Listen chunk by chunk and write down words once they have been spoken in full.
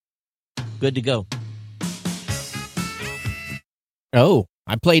Good to go. Oh,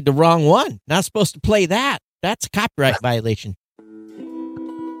 I played the wrong one. Not supposed to play that. That's a copyright violation.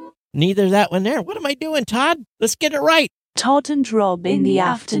 Neither that one there. What am I doing, Todd? Let's get it right. Todd and Rob in the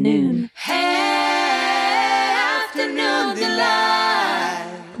afternoon. Hey, afternoon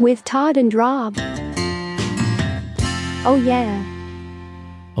delight. With Todd and Rob. Oh, yeah.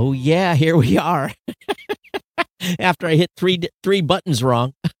 Oh, yeah, here we are. After I hit three buttons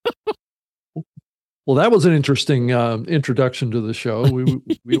wrong. Well, that was an interesting introduction to the show.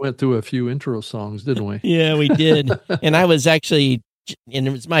 We went through a few intro songs, didn't we? Yeah, we did. And I was actually, and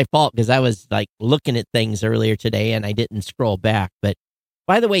it was my fault because I was like looking at things earlier today and I didn't scroll back. But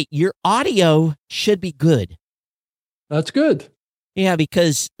by the way, your audio should be good. That's good. Yeah,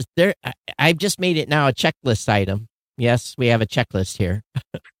 because I've just made it now a checklist item. Yes, we have a checklist here.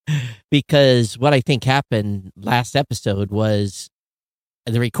 Because what I think happened last episode was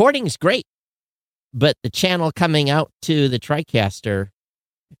the recording's great, but the channel coming out to the TriCaster,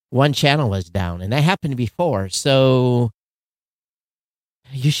 one channel was down, and that happened before. So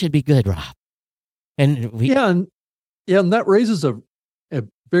you should be good, Rob. And and that raises a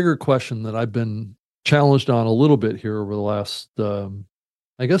bigger question that I've been challenged on a little bit here over the last,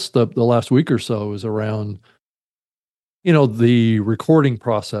 I guess the last week or so, is around, the recording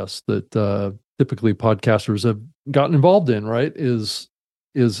process that typically podcasters have gotten involved in, right, is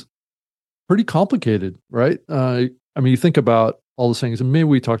pretty complicated, right? I mean, you think about all the things, and maybe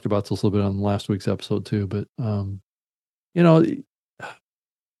we talked about this a little bit on last week's episode too, but,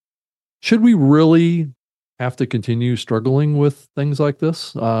 should we really have to continue struggling with things like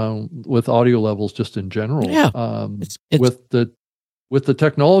this, with audio levels just in general? Yeah. With the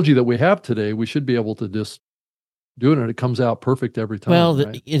technology that we have today, we should be able to just do it and it comes out perfect every time. Well,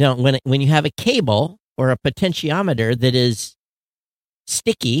 right? When you have a cable or a potentiometer that is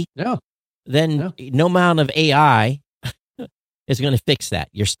sticky, then no amount of AI is going to fix that.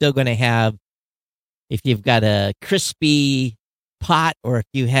 You're still going to have, if you've got a crispy pot or if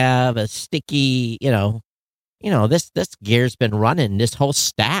you have a sticky, this gear's been running. This whole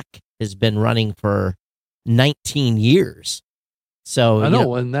stack has been running for 19 years. So I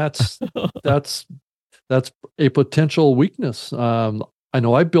know, and that's a potential weakness. I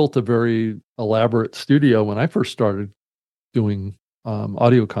know I built a very elaborate studio when I first started doing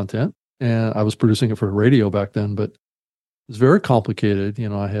audio content, and I was producing it for radio back then, but it was very complicated.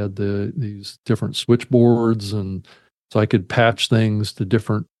 I had these different switchboards, and so I could patch things to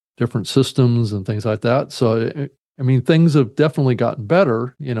different systems and things like that. So, I mean, things have definitely gotten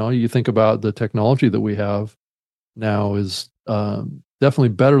better. You think about the technology that we have now is definitely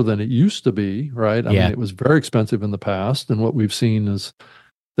better than it used to be, right? I mean, it was very expensive in the past, and what we've seen is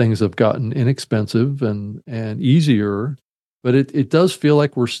things have gotten inexpensive and easier, but it does feel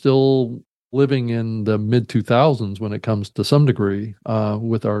like we're still living in the mid 2000s when it comes to some degree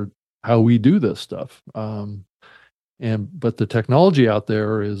with how we do this stuff. But the technology out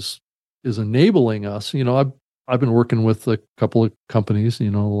there is enabling us. I've been working with a couple of companies,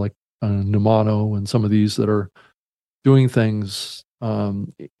 like Numano and some of these that are doing things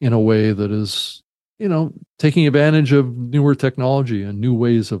in a way that is, taking advantage of newer technology and new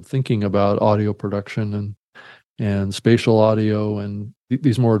ways of thinking about audio production and spatial audio and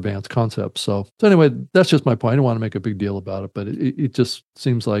these more advanced concepts. So anyway, that's just my point. I don't want to make a big deal about it, but it just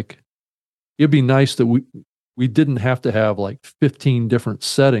seems like it'd be nice that we didn't have to have like 15 different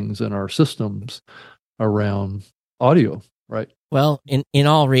settings in our systems around audio, right? Well, in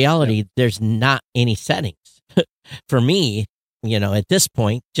all reality, there's not any settings. For me, at this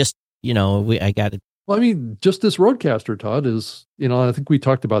point, just, I got it. Well, I mean, just this Rodecaster, Todd, is, I think we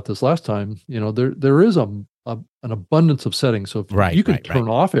talked about this last time, there is an abundance of settings. So if you can turn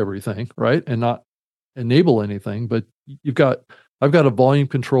off everything, right, and not enable anything, but I've got a volume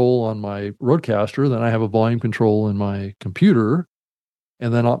control on my Rodecaster, then I have a volume control in my computer,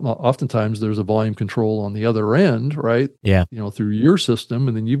 and then oftentimes there's a volume control on the other end, right? Yeah. Through your system,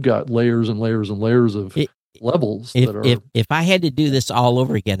 and then you've got layers and layers and layers of levels that are. If I had to do this all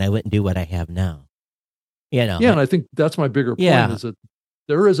over again, I wouldn't do what I have now. Yeah, and I think that's my bigger point is that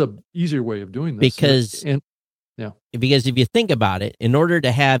there is a easier way of doing this. Because if you think about it, in order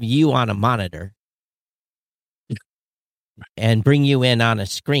to have you on a monitor and bring you in on a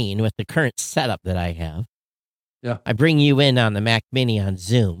screen with the current setup that I have, I bring you in on the Mac Mini on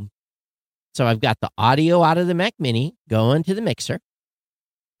Zoom. So I've got the audio out of the Mac Mini going to the mixer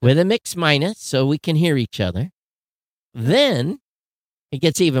with a mix minus so we can hear each other. Then it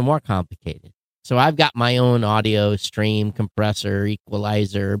gets even more complicated. So I've got my own audio stream, compressor,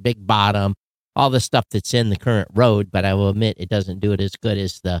 equalizer, big bottom, all the stuff that's in the current Rode, but I will admit it doesn't do it as good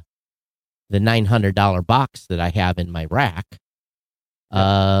as the the $900 box that I have in my rack.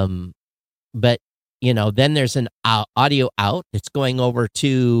 But then there's an audio out that's going over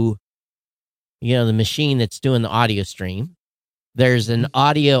to, the machine that's doing the audio stream. There's an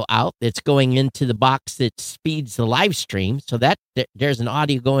audio out that's going into the box that speeds the live stream. So that there's an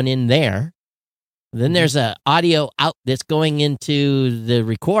audio going in there. Then there's a audio out that's going into the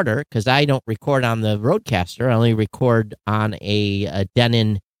recorder, because I don't record on the Rodecaster. I only record on a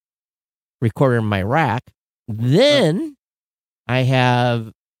Denon recorder in my rack. Then I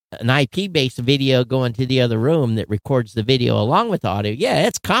have an IP-based video going to the other room that records the video along with the audio. Yeah,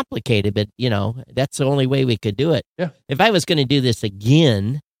 it's complicated, but, that's the only way we could do it. Yeah. If I was going to do this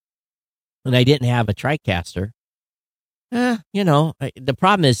again and I didn't have a TriCaster, the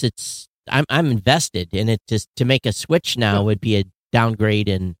problem is I'm invested in it. Just to make a switch now would be a downgrade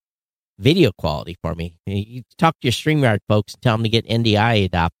in video quality for me. You talk to your StreamYard folks and tell them to get NDI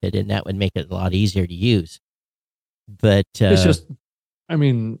adopted, and that would make it a lot easier to use. But it's just,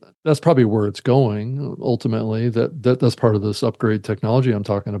 that's probably where it's going ultimately. That's part of this upgrade technology I'm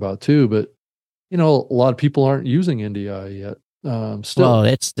talking about too. But a lot of people aren't using NDI yet. Still,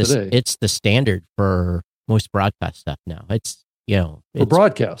 it's the standard for most broadcast stuff now. It's for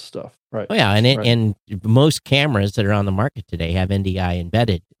broadcast stuff, right? Oh yeah, and most cameras that are on the market today have NDI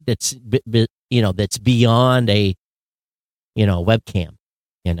embedded. That's that's beyond a webcam.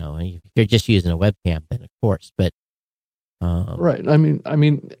 If you're just using a webcam, then of course, but right.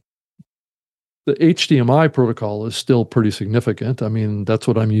 The HDMI protocol is still pretty significant. That's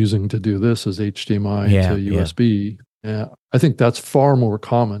what I'm using to do this, is HDMI to USB. Yeah, I think that's far more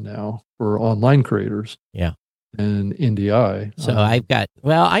common now for online creators. Yeah. And NDI. So I've got,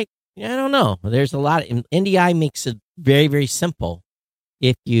 I don't know. There's a lot. NDI makes it very, very simple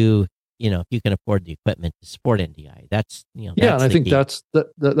if you can afford the equipment to support NDI. That's, and I think that's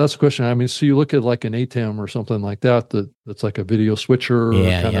the question. So you look at like an ATEM or something like that's like a video switcher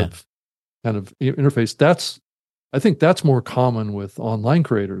kind of interface. I think that's more common with online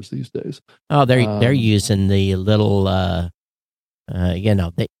creators these days. Oh, they're using the little,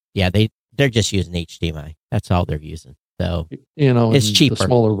 they're just using HDMI. That's all they're using. So it's cheaper. The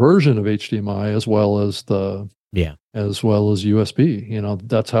smaller version of HDMI as well as USB.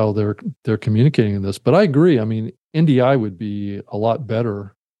 That's how they're communicating this. But I agree. NDI would be a lot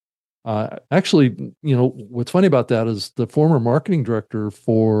better. Actually, what's funny about that is the former marketing director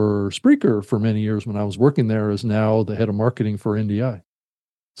for Spreaker for many years when I was working there is now the head of marketing for NDI.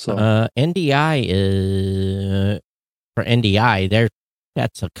 So NDI is for NDI.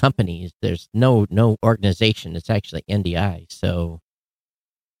 That's a company. There's no organization. It's actually NDI. So,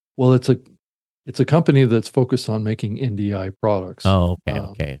 well, it's a company that's focused on making NDI products. Oh,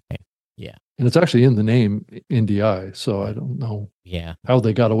 okay. Yeah. And it's actually in the name NDI. So I don't know how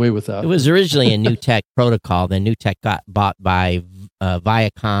they got away with that. It was originally a New Tech protocol. Then New Tech got bought by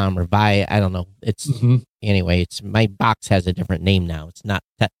Viacom or I don't know. It's anyway. My box has a different name now. It's not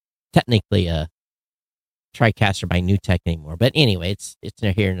technically a TriCaster by New Tech anymore. But anyway, it's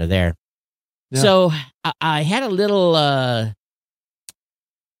neither here nor there. Yeah. So I had a little.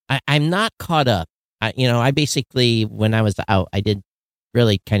 I'm not caught up. I basically, when I was out, I did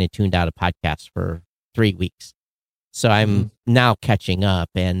really kind of tuned out a podcast for 3 weeks. So I'm now catching up,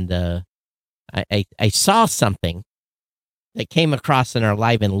 and I saw something that came across in our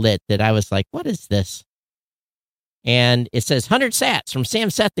Live and Lit that I was like, what is this? And it says 100 sats from Sam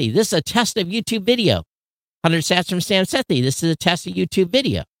Sethi. This is a test of YouTube video. 100 sats from Sam Sethi. This is a test of YouTube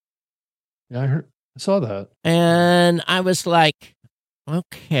video. Yeah, I saw that. And I was like,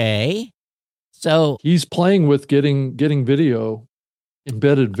 okay. So he's playing with getting video,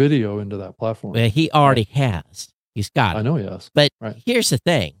 embedded video into that platform. Well, he already has. He's got it. I know he has. But here's the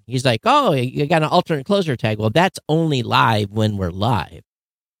thing. He's like, oh, you got an alternate closer tag. Well, that's only live when we're live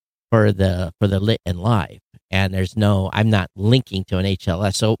for the Lit and Live. And I'm not linking to an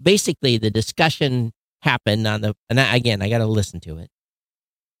HLS. So basically the discussion happened on I got to listen to it.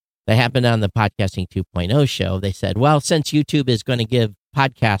 That happened on the Podcasting 2.0 show. They said, well, since YouTube is going to give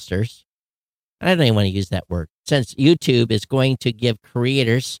podcasters, I don't even want to use that word, since YouTube is going to give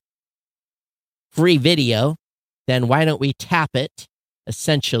creators free video, then why don't we tap it,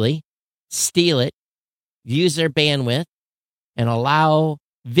 essentially, steal it, use their bandwidth, and allow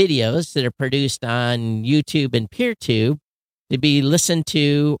videos that are produced on YouTube and PeerTube to be listened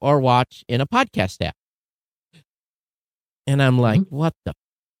to or watched in a podcast app. And I'm like, what the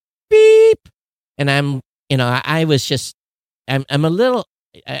beep? And I was just, I'm a little,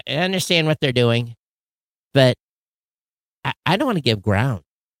 I understand what they're doing, but I don't want to give ground.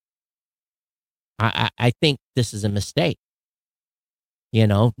 I think this is a mistake.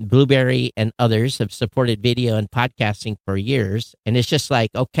 Blueberry and others have supported video and podcasting for years. And it's just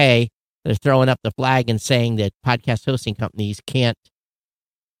like, okay, they're throwing up the flag and saying that podcast hosting companies can't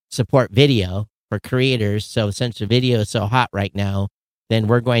support video for creators. So since the video is so hot right now, then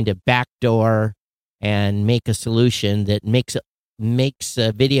we're going to backdoor and make a solution that makes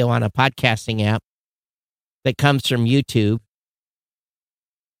a video on a podcasting app that comes from YouTube.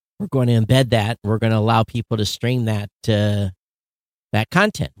 We're going to embed that. We're going to allow people to stream that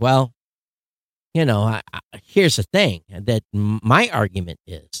content. Well, here's the thing that my argument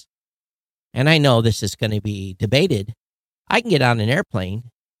is, and I know this is going to be debated. I can get on an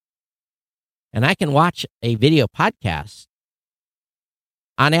airplane and I can watch a video podcast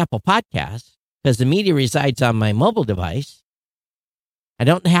on Apple Podcasts because the media resides on my mobile device. I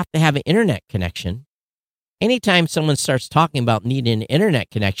don't have to have an internet connection. Anytime someone starts talking about needing an internet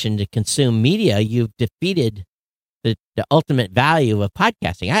connection to consume media, you've defeated the ultimate value of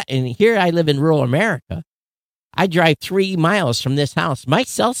podcasting. And here I live in rural America. I drive 3 miles from this house. My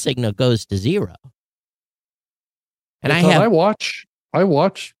cell signal goes to 0. And I watch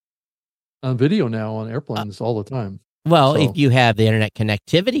video now on airplanes all the time. Well, if you have the internet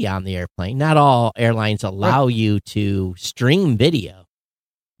connectivity on the airplane, not all airlines allow you to stream video.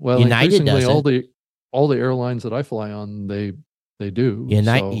 Well, United doesn't. All the airlines that I fly on, they do.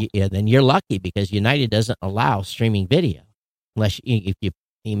 Then you're lucky because United doesn't allow streaming video unless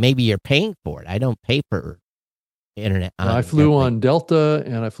maybe you're paying for it. I don't pay for internet. I flew on Delta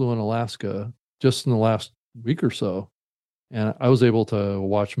and I flew on Alaska just in the last week or so, and I was able to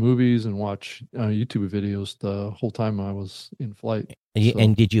watch movies and watch YouTube videos the whole time I was in flight.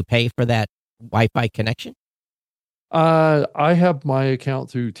 And did you pay for that Wi-Fi connection? I have my account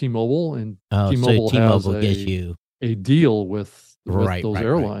through T-Mobile, and T-Mobile has gives you a deal with those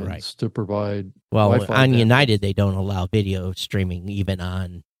airlines right. to provide. Well, Wi-Fi on bandwidth. United, they don't allow video streaming even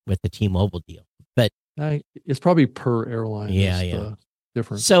on with the T-Mobile deal. But it's probably per airline. Yeah.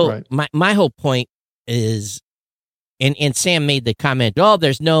 Different. So my whole point is, and Sam made the comment,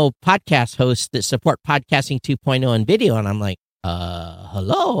 there's no podcast hosts that support podcasting 2.0 and video, and I'm like,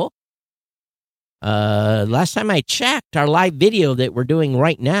 hello. Last time I checked, our live video that we're doing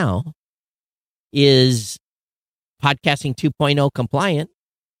right now is podcasting 2.0 compliant.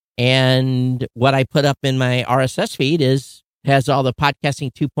 And what I put up in my RSS feed has all the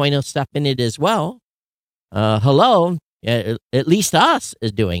podcasting 2.0 stuff in it as well. Hello, at least us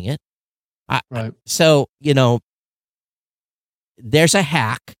is doing it. Right. So, there's a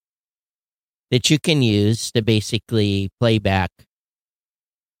hack that you can use to basically play back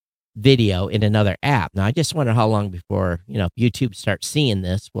video in another app. Now, I just wonder how long before, if YouTube starts seeing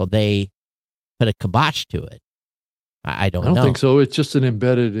this, will they put a kibosh to it? I don't know. think so. It's just an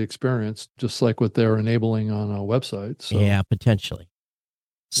embedded experience, just like what they're enabling on a website. So. Yeah, potentially.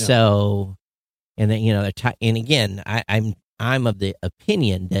 Yeah. So, and then, and again, I'm of the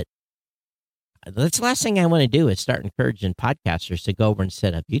opinion that that's the last thing I want to do is start encouraging podcasters to go over and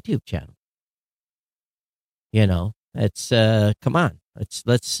set up YouTube channels. It's come on.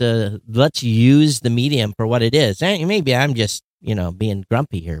 Let's use the medium for what it is. And maybe I'm just, being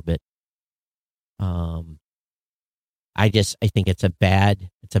grumpy here, but I think it's a bad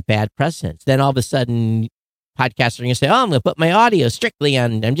precedent. Then all of a sudden podcasters are going to say, I'm going to put my audio strictly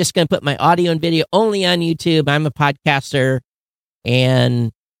on, I'm just going to put my audio and video only on YouTube. I'm a podcaster.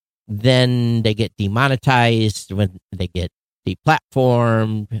 And then they get demonetized when they get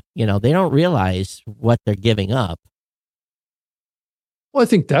deplatformed. They don't realize what they're giving up. Well, I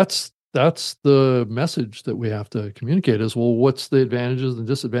think that's the message that we have to communicate is, well, what's the advantages and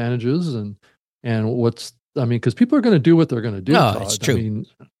disadvantages and because people are going to do what they're going to do. No, Todd. it's true.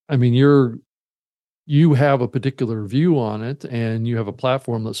 You have a particular view on it and you have a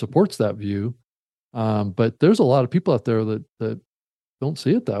platform that supports that view. But there's a lot of people out there that don't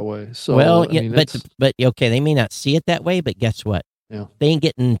see it that way. So, but okay, they may not see it that way, but guess what? Yeah. They ain't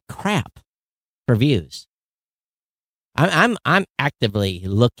getting crap for views. I'm actively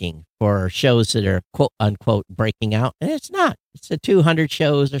looking for shows that are quote unquote breaking out, and it's not. It's the 200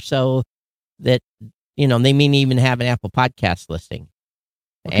 shows or so that they may even have an Apple Podcast listing.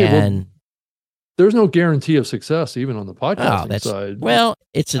 Okay, and there's no guarantee of success even on the podcasting side. Well,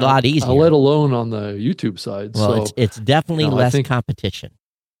 it's a lot easier. Let alone on the YouTube side. Well, so, it's definitely less competition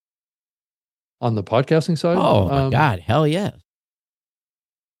on the podcasting side. Oh my God, hell yeah!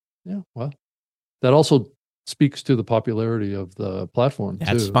 Yeah, well, that also speaks to the popularity of the platform.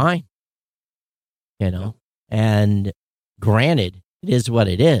 That's too. fine. And granted, it is what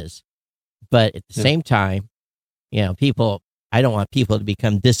it is. But at the same time, people, I don't want people to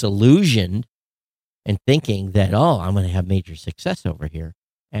become disillusioned and thinking that, oh, I'm going to have major success over here.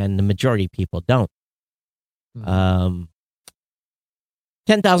 And the majority of people don't.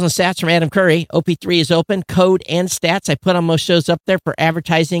 10,000 stats from Adam Curry. OP3 is open. Code and stats. I put on most shows up there for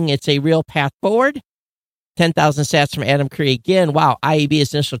advertising. It's a real path forward. 10,000 stats from Adam Curry again. Wow. IAB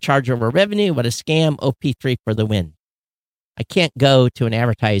is initial charge over revenue. What a scam. OP3 for the win. I can't go to an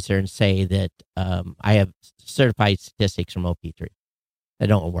advertiser and say that I have certified statistics from OP3. That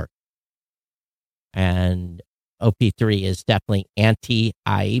don't work. And OP3 is definitely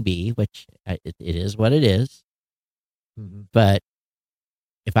anti-IAB, which it is what it is. But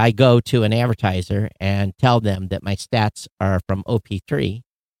if I go to an advertiser and tell them that my stats are from OP3,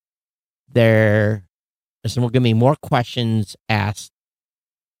 there's going to be more questions asked.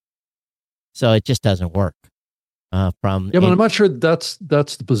 So it just doesn't work. But I'm not sure that's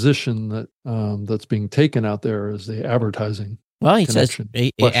the position that that's being taken out there as the advertising. Well, he says,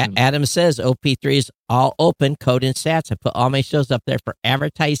 Adam says OP3 is all open, code and stats. I put all my shows up there for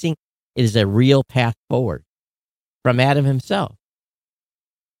advertising. It is a real path forward from Adam himself.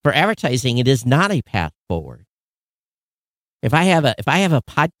 For advertising, it is not a path forward. If I have a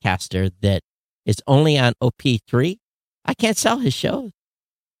podcaster that is only on OP3, I can't sell his shows.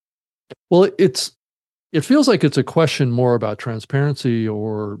 Well, it feels like it's a question more about transparency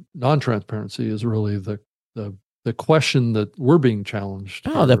or non-transparency is really the question that we're being challenged.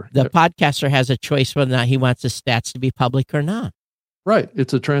 Oh, the podcaster has a choice whether or not he wants his stats to be public or not. Right.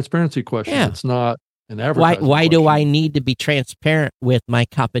 It's a transparency question. Yeah. It's not an advertising Why question. do I need to be transparent with my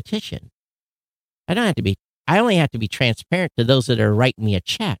competition? I don't have to be. I only have to be transparent to those that are writing me a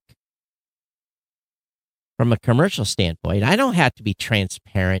check. From a commercial standpoint, I don't have to be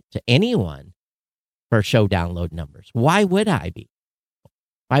transparent to anyone for show download numbers. Why would I be?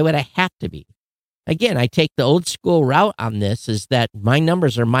 Why would I have to be? Again, I take the old school route on this is that my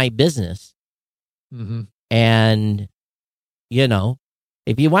numbers are my business. And,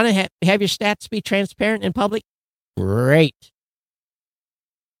 if you want to have your stats be transparent in public, great.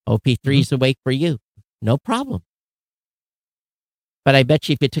 OP3 is the way for you. No problem. But I bet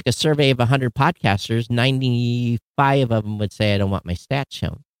you if you took a survey of 100 podcasters, 95 of them would say, I don't want my stats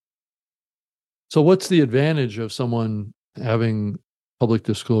shown. So what's the advantage of someone having public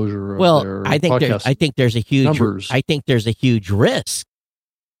disclosure of their I think there's a huge numbers? I think there's a huge risk.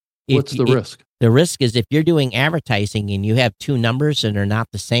 What's the risk? The risk is if you're doing advertising and you have two numbers and they're not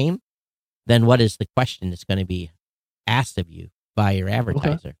the same, then what is the question that's going to be asked of you by your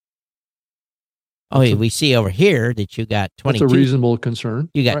advertiser? Okay. We see over here that you got 22. That's a reasonable concern.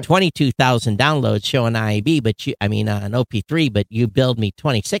 You got 22,000 downloads showing IAB, on OP3, but you billed me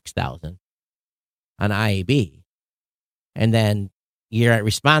 26,000 on IAB. And then your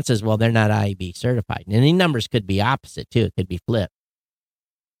response is, well, they're not IAB certified. And the numbers could be opposite too. It could be flipped.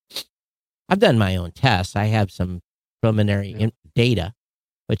 I've done my own tests. I have some preliminary data,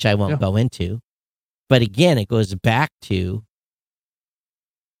 which I won't go into. But again, it goes back to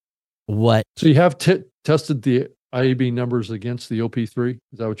what. So you have tested the IAB numbers against the OP3?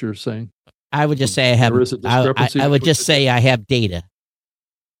 Is that what you're saying? I would just say I have. I would just say I have data.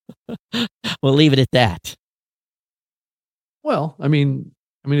 We'll leave it at that. Well, I mean,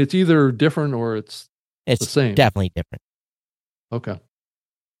 it's either different or it's the same. Definitely different. Okay.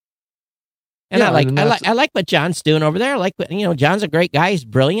 And I like what John's doing over there. I like what, John's a great guy. He's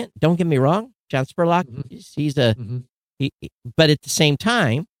brilliant. Don't get me wrong. John Spurlock, he's but at the same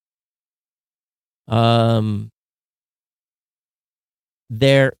time,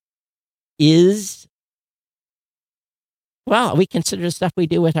 there is, we consider the stuff we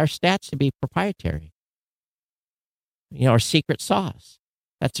do with our stats to be proprietary. Our secret sauce.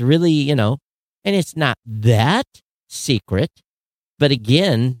 That's really, and it's not that secret. But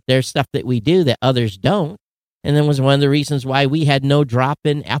again, there's stuff that we do that others don't. And that was one of the reasons why we had no drop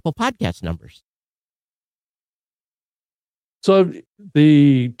in Apple Podcast numbers. So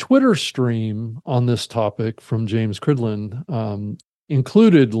the Twitter stream on this topic from James Cridland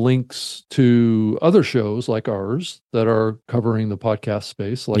included links to other shows like ours that are covering the podcast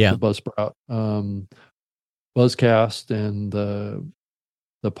space, like the Buzzsprout, Buzzcast, and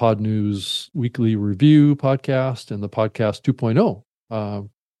the Pod News Weekly Review podcast, and the Podcast 2.0.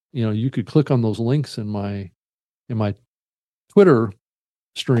 You could click on those links in my Twitter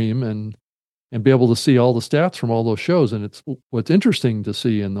stream and be able to see all the stats from all those shows. And it's what's interesting to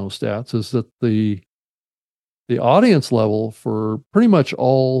see in those stats is that the audience level for pretty much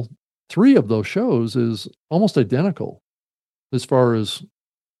all three of those shows is almost identical as far as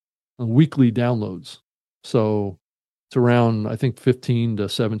weekly downloads. So it's around, I think, 15 to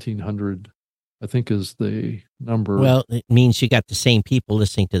 1,700, I think, is the number. Well, it means you got the same people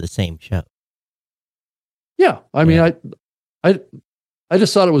listening to the same show. Yeah. I mean, I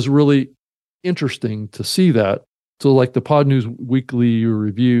just thought it was really interesting to see that. So like the Pod News Weekly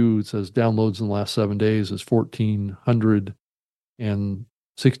Review, it says downloads in the last 7 days is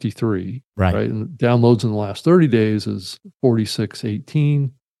 1,463. Right. And downloads in the last 30 days is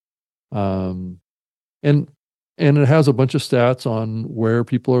 4,618. And it has a bunch of stats on where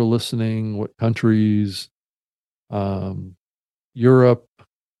people are listening, what countries, Europe,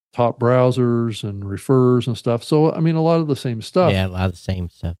 top browsers and refers and stuff. So, I mean, a lot of the same stuff. Yeah, a lot of the same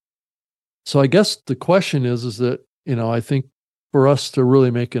stuff. So I guess the question is that, I think for us to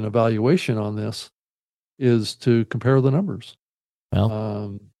really make an evaluation on this is to compare the numbers.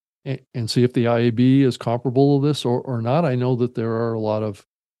 Well, and see if the IAB is comparable to this or not. I know that there are a lot of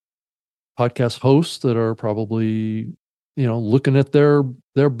podcast hosts that are probably, looking at their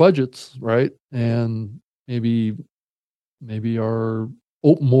budgets, right? And maybe are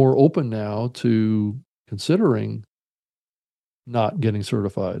more open now to considering not getting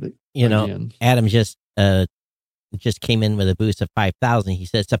certified. Adam just came in with a boost of 5,000. He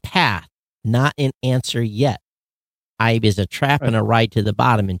says it's a path, not an answer yet. IAB is a trap and a ride to the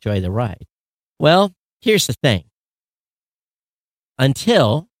bottom. Enjoy the ride. Well, here's the thing.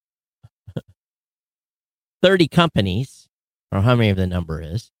 Until 30 companies, or how many of the number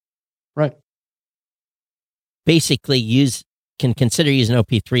is, right, basically can consider using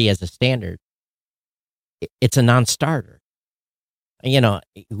OP3 as a standard, it's a non-starter.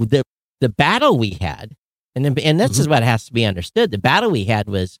 The battle we had, and this is what has to be understood. The battle we had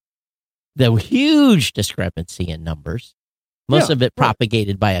was the huge discrepancy in numbers, most of it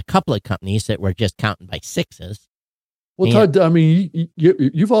propagated by a couple of companies that were just counting by sixes. Well, Todd, I mean,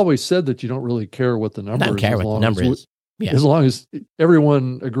 you've always said that you don't really care what the number is. I don't care what the number is. Yeah. As long as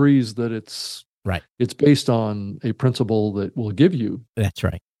everyone agrees that it's right. It's based on a principle that will give you. That's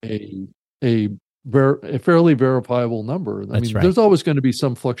right. A fairly verifiable number. I mean, there's always going to be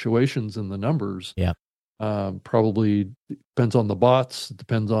some fluctuations in the numbers. Yeah. Probably depends on the bots. It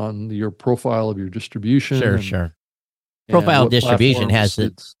depends on your profile of your distribution. Sure. Profile distribution has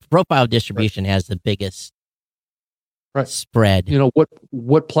the biggest spread.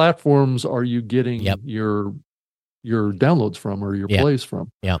 What platforms are you getting your downloads from or your plays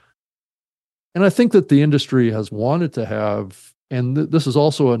from? Yeah. And I think that the industry has wanted to have, and this is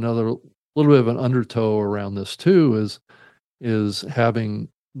also another little bit of an undertow around this too, is having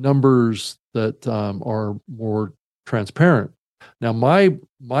numbers that are more transparent. Now, my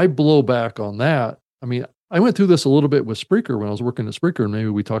blowback on that, I mean, I went through this a little bit with Spreaker when I was working at Spreaker, and maybe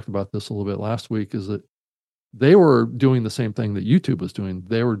we talked about this a little bit last week, is that they were doing the same thing that YouTube was doing.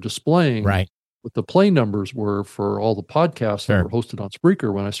 They were displaying what the play numbers were for all the podcasts that were hosted on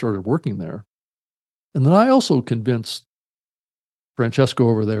Spreaker when I started working there. And then I also convinced Francesco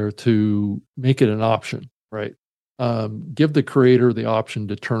over there to make it an option, right? Give the creator the option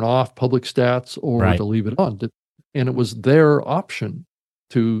to turn off public stats or to leave it on. And it was their option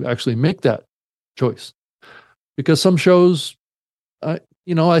to actually make that choice. Because some shows, I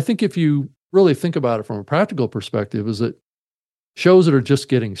think if you really think about it from a practical perspective, is that shows that are just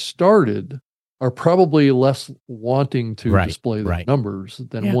getting started are probably less wanting to display the numbers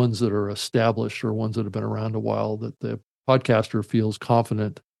than ones that are established or ones that have been around a while, that the podcaster feels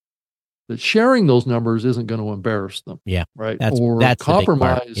confident that sharing those numbers isn't going to embarrass them. Yeah. Right. That's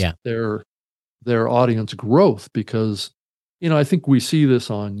compromise their audience growth, because, I think we see this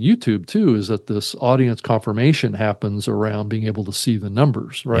on YouTube too, is that this audience confirmation happens around being able to see the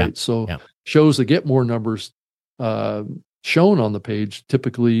numbers, right? Yeah. So shows that get more numbers shown on the page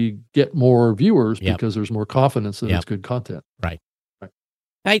typically get more viewers because there's more confidence that it's good content. Right.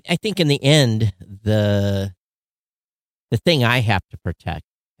 I think in the end, the thing I have to protect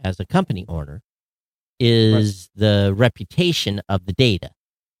as a company owner is the reputation of the data.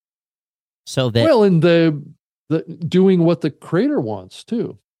 So that and the doing what the creator wants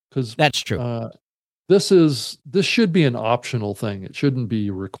too, because that's true. This should be an optional thing. It shouldn't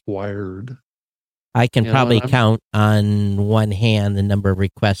be required. I can probably count on one hand the number of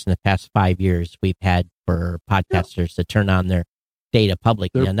requests in the past 5 years we've had for podcasters to turn on their data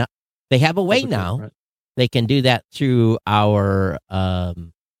publicly. Now, they have a way now. Right. They can do that through our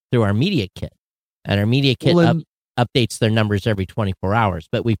media kit, and our media kit updates their numbers every 24 hours.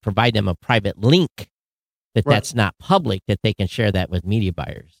 But we provide them a private link that's not public, that they can share that with media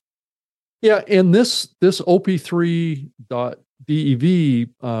buyers. Yeah, and this op3.dev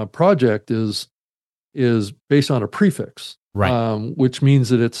project is based on a prefix, which means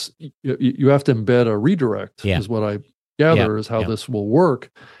that it's you have to embed a redirect. Is what I gather is how this will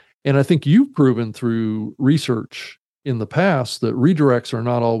work. And I think you've proven through research in the past that redirects are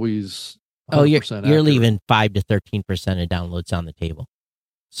not always you're leaving 5 to 13% of downloads on the table.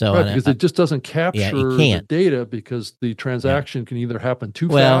 So right, because it just doesn't capture the data because the transaction can either happen too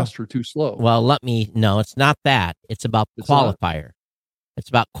fast or too slow. Well, no, it's not that. It's about qualifier. It's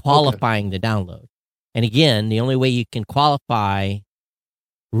about qualifying the download. And again, the only way you can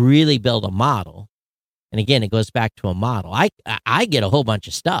really build a model, and again, it goes back to a model. I get a whole bunch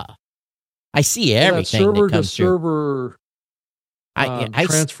of stuff. I see everything that comes through. Server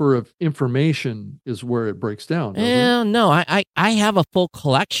transfer of information is where it breaks down. No, I have a full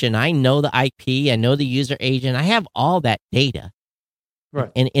collection. I know the IP. I know the user agent. I have all that data. Right.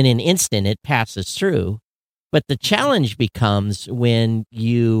 And in an instant, it passes through. But the challenge becomes when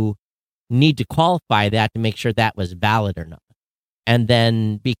you need to qualify that to make sure that was valid or not. And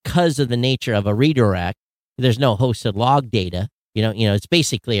then because of the nature of a redirect, there's no hosted log data. It's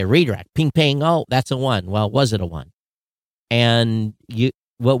basically a redirect. Ping, ping. Oh, that's a 1. Well, was it a 1? And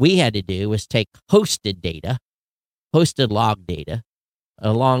what we had to do was take hosted log data,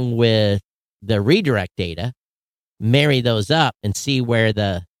 along with the redirect data, marry those up and see where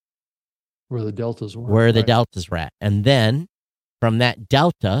the deltas were. Where the deltas were at. And then from that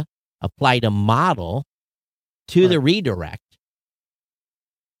delta, applied a model to the redirect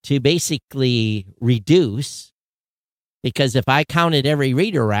to basically reduce, because if I counted every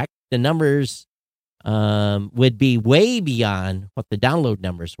redirect, the numbers would be way beyond what the download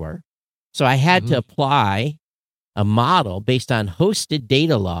numbers were. So I had to apply a model based on hosted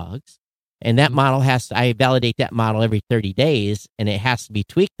data logs. And that model I validate that model every 30 days, and it has to be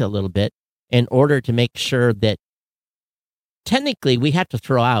tweaked a little bit in order to make sure that technically we have to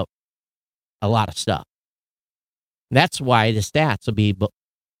throw out a lot of stuff. That's why the stats will be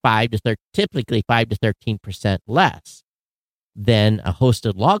typically 5 to 13% less than a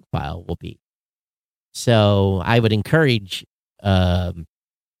hosted log file will be. So I would encourage the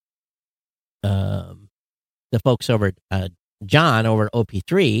folks over at John over at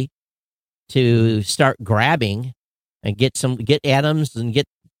OP3 to start grabbing and get Atoms and get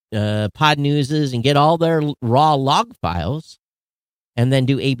Pod Newses and get all their raw log files, and then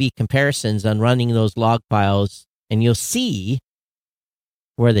do A/B comparisons on running those log files, and you'll see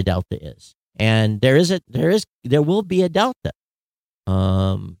where the delta is. And there will be a delta,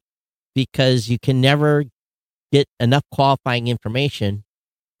 because you can never get enough qualifying information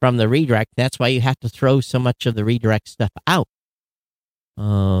from the redirect. That's why you have to throw so much of the redirect stuff out.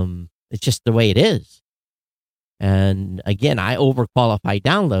 It's just the way it is. And again, I overqualify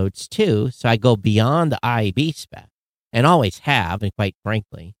downloads too, so I go beyond the IAB spec, and always have, and quite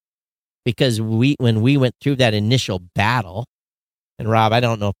frankly, because when we went through that initial battle, and Rob, I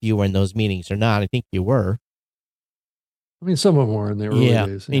don't know if you were in those meetings or not. I think you were. I mean, some of them were in the early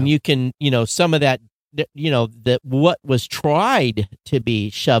days. Yeah. And you can, some of that, that what was tried to be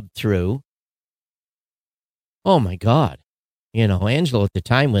shoved through. Oh my God. Angelo at the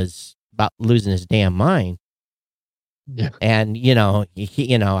time was about losing his damn mind. Yeah. And, he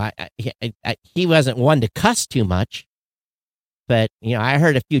wasn't one to cuss too much, but, I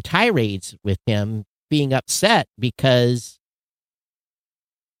heard a few tirades with him being upset because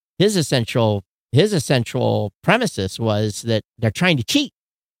his essential premises was that they're trying to cheat,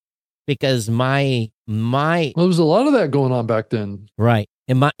 because my there was a lot of that going on back then, right?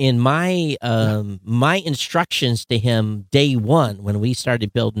 My instructions to him day one when we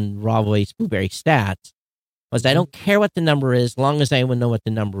started building raw voice Blueberry stats was, I don't care what the number is, as long as I know what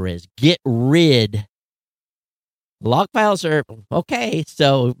the number is. Get rid. Log files are okay,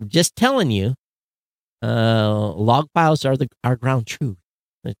 so just telling you, log files are our ground truth.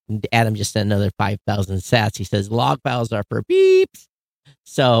 Adam just sent another 5,000 sats. He says log files are for beeps.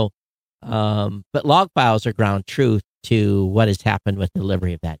 So, but log files are ground truth to what has happened with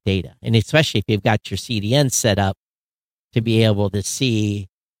delivery of that data. And especially if you've got your CDN set up to be able to see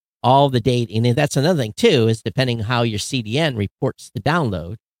all the data. And that's another thing too, is depending how your CDN reports the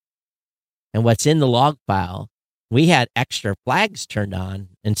download and what's in the log file. We had extra flags turned on,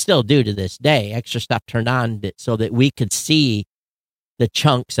 and still do to this day, extra stuff turned on so that we could see the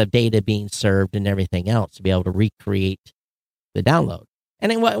chunks of data being served and everything else to be able to recreate the download.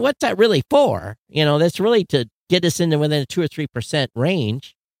 And then what's that really for? That's really to get us into within a 2 or 3%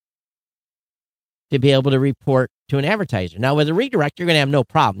 range to be able to report to an advertiser. Now, with a redirect, you're going to have no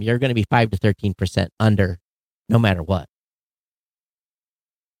problem. You're going to be 5 to 13% under, no matter what.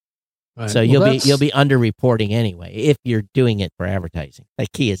 Right. So you'll be under-reporting anyway if you're doing it for advertising. The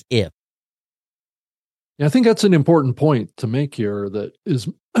key is if. Yeah, I think that's an important point to make here that is,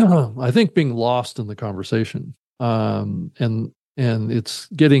 I think, being lost in the conversation. And it's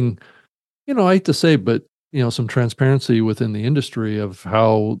getting, I hate to say, but, some transparency within the industry of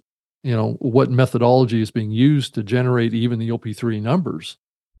how what methodology is being used to generate even the OP3 numbers.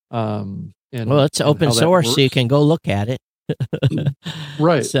 And well, it's open source, so you can go look at it.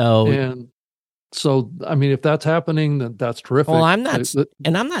 Right. So, I mean, if that's happening, then that's terrific. Well, I'm not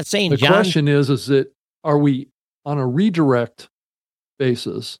saying the question is that are we on a redirect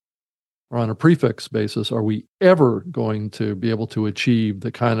basis or on a prefix basis, are we ever going to be able to achieve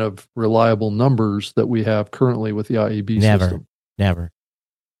the kind of reliable numbers that we have currently with the IAB system? Never.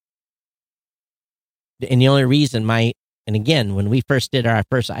 And the only reason and again, when we first did our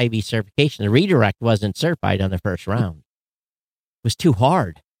first IAB certification, the redirect wasn't certified on the first round. It was too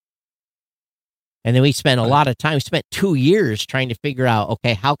hard. And then we spent a lot of time, we spent 2 years trying to figure out,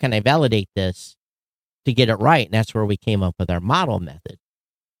 okay, how can I validate this to get it right? And that's where we came up with our model method.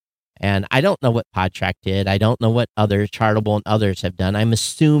 And I don't know what PodTrack did. I don't know what Chartable and others have done. I'm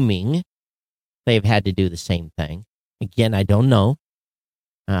assuming they've had to do the same thing. Again, I don't know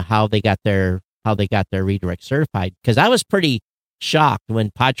how they got their redirect certified, because I was pretty shocked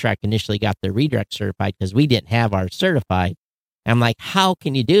when PodTrack initially got their redirect certified, because we didn't have ours certified. I'm like, how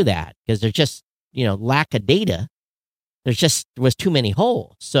can you do that? Because there's just, lack of data. Was too many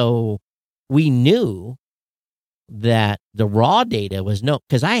holes. So we knew that the raw data was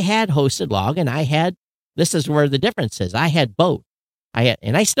because I had hosted log and this is where the difference is. I had both.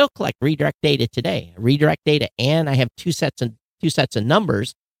 And I still collect redirect data today, and I have two sets of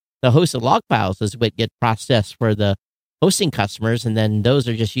numbers. The hosted log files is what get processed for the hosting customers, and then those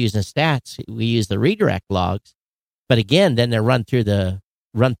are just using stats. We use the redirect logs. But again, then they're run through the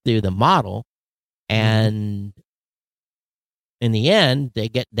model, and in the end, they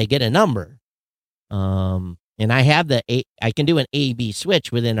get a number. And I have I can do an A/B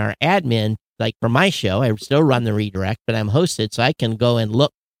switch within our admin, like for my show. I still run the redirect, but I'm hosted, so I can go and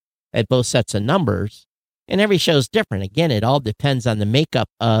look at both sets of numbers. And every show is different. Again, it all depends on the makeup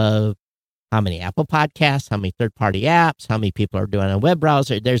of how many Apple Podcasts, how many third-party apps, how many people are doing a web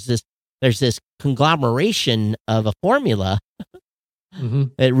browser. There's this conglomeration of a formula.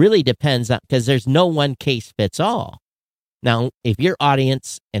 It really depends on, because there's no one case fits all. Now, if your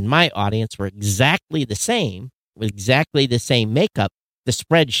audience and my audience were exactly the same, with exactly the same makeup, the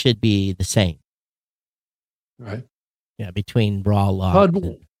spread should be the same. Right. Yeah, between raw log.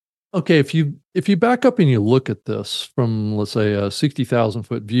 Okay, if you back up and you look at this from, let's say, a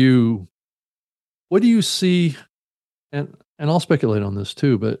 60,000-foot view, what do you see? And I'll speculate on this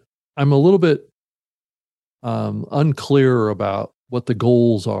too, but I'm a little bit unclear about what the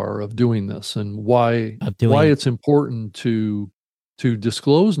goals are of doing this and why it's important to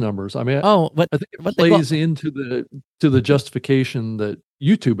disclose numbers. I mean, I think it plays into the justification that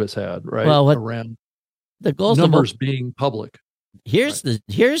YouTube has had, right? Well, around the goals numbers being public. Here's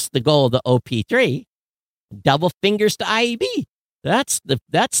the goal of the OP3: double fingers to IAB. That's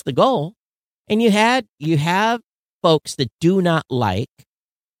the goal. And you have folks that do not like.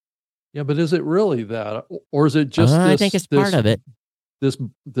 Yeah, but is it really that, or is it just? I think it's part of it.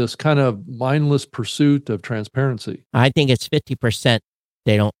 This kind of mindless pursuit of transparency. I think it's 50%.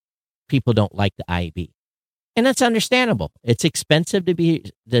 People don't like the IAB, and that's understandable. It's expensive to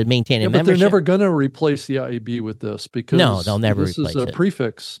maintain a membership. But they're never going to replace the IAB with this, because no, they'll never replace it. This is a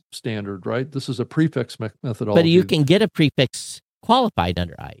prefix standard, right? This is a prefix methodology. But you can get a prefix qualified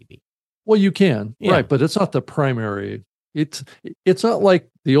under IAB. Well, you can, right? But it's not the primary. It's not like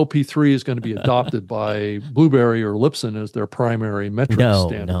the OP3 is going to be adopted by Blueberry or Lipson as their primary metric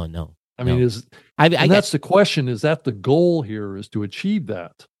standard. No. I mean, that's the question. Is that the goal here, is to achieve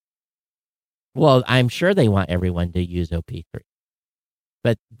that? Well, I'm sure they want everyone to use OP3,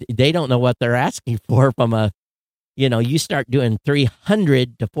 but they don't know what they're asking for from you start doing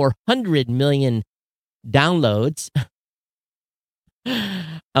 300 to 400 million downloads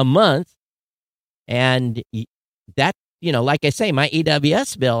a month. And that, like I say, my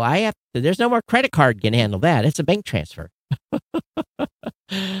AWS bill, there's no more credit card can handle that. It's a bank transfer.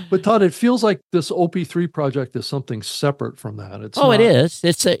 But Todd, it feels like this OP3 project is something separate from that. It is.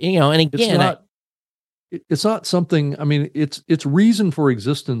 It's and again, it's not something. I mean, its reason for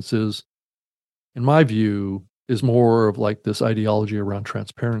existence is, in my view, is more of like this ideology around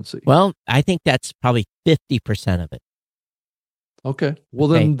transparency. Well, I think that's probably 50% of it. Okay. Well,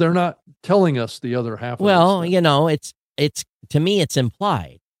 then they're not telling us the other half. Well, it's to me, it's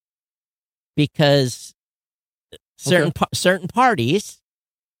implied, because certain parties,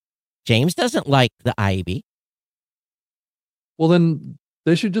 James doesn't like the IAB. Well, then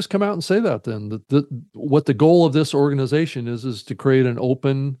they should just come out and say that. Then what the goal of this organization is to create an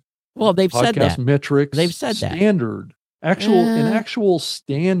open. Well, they've said that. Metrics. They've said standard. An actual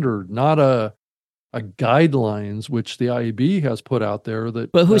standard, not a guidelines which the IAB has put out there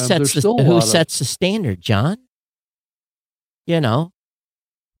that. But who sets the standard, John?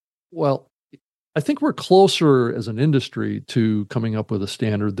 Well, I think we're closer as an industry to coming up with a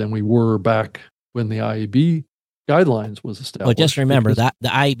standard than we were back when the IAB guidelines was established. Well, just remember that the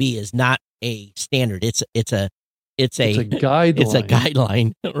IAB is not a standard. It's a guideline. It's a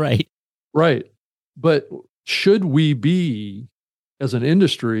guideline, right? Right. But should we be, as an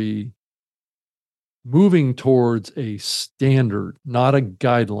industry, moving towards a standard, not a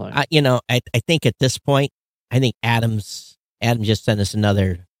guideline? I think at this point, I think Adam just sent us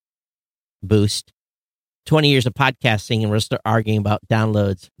another boost. 20 years of podcasting, and we'll start arguing about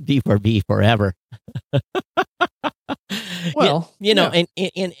downloads V4V forever. Well, and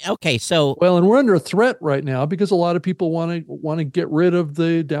okay, so and we're under a threat right now because a lot of people want to get rid of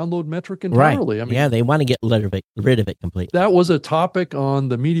the download metric entirely. Right. I mean, they want to get rid of it completely. That was a topic on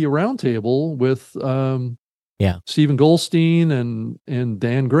the Media Roundtable with Stephen Goldstein and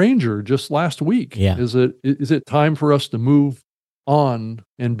Dan Granger just last week. Yeah. Is it time for us to move on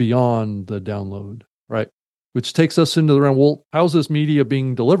and beyond the download? Right. Which takes us into the realm. Well, how's this media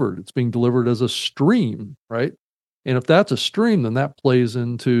being delivered? It's being delivered as a stream, right? And if that's a stream, then that plays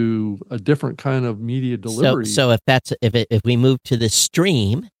into a different kind of media delivery. So if we move to the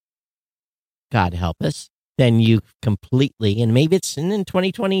stream, God help us, then you completely, and maybe it's in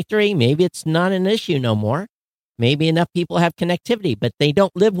 2023, maybe it's not an issue no more. Maybe enough people have connectivity, but they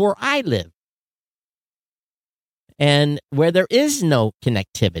don't live where I live. And where there is no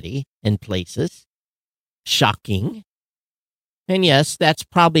connectivity in places, shocking. And yes, that's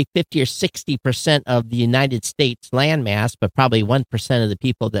probably 50 or 60% of the United States landmass, but probably 1% of the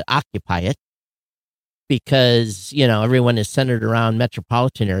people that occupy it, because, everyone is centered around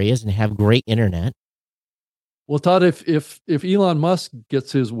metropolitan areas and have great internet. Well, Todd, if Elon Musk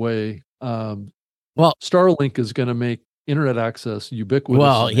gets his way, Starlink is going to make internet access ubiquitous.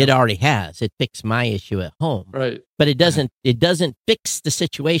 Well, it already has. It fixed my issue at home. Right. But it doesn't fix the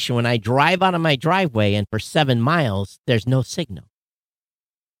situation when I drive out of my driveway and for 7 miles, there's no signal.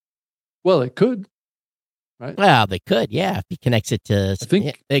 Well, it could. Right. Well, they could, yeah. If he connects it to, I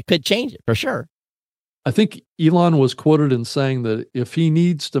think it could change it for sure. I think Elon was quoted in saying that if he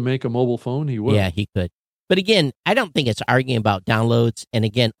needs to make a mobile phone, he will. Yeah, he could. But again, I don't think it's arguing about downloads. And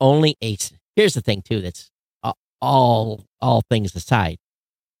again, here's the thing too, that's all things aside.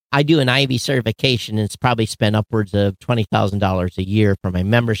 I do an Ivy certification, and it's probably spent upwards of $20,000 a year for my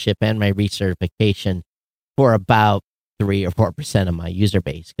membership and my recertification for about 3 or 4% of my user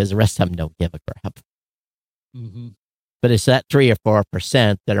base, because the rest of them don't give a crap. Mm-hmm. But it's that 3 or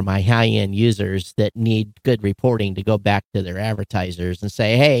 4% that are my high-end users that need good reporting to go back to their advertisers and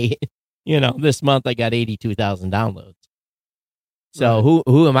say, hey, this month I got 82,000 downloads. So right.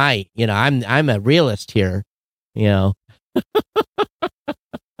 Who am I? I'm a realist here. Yeah,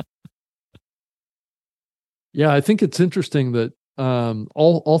 I think it's interesting that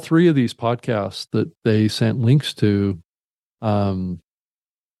all 3 of these podcasts that they sent links to, and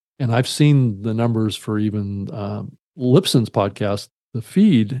I've seen the numbers for even Lipson's podcast, the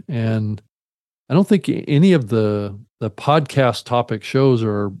feed, and I don't think any of the podcast topic shows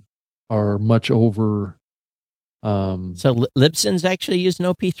are much over. So Lipson's actually using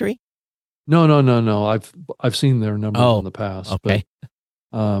OP3? No. I've seen their numbers in the past. Okay.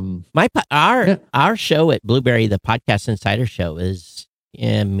 But, our show at Blueberry, the Podcast Insider Show, is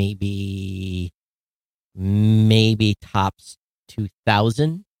maybe tops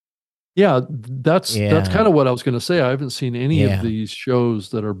 2,000. Yeah, that's kind of what I was going to say. I haven't seen any of these shows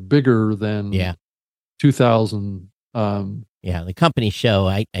that are bigger than 2,000. The company show,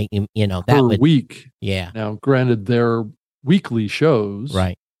 that per would, week. Yeah. Now, granted, they're weekly shows.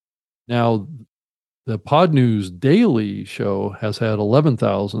 Right. Now, the Pod News Daily show has had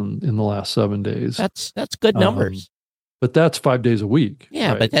 11,000 in the last 7 days. That's good numbers. But that's 5 days a week. Yeah,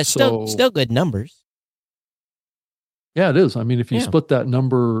 right? But that's still good numbers. Yeah, it is. I mean, if you split that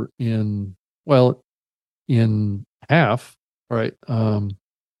number in half, right?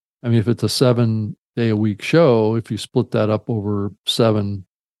 If it's a 7-day-a-week show, if you split that up over 7,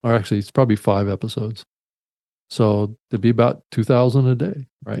 or actually it's probably 5 episodes. So it'd be about 2,000 a day,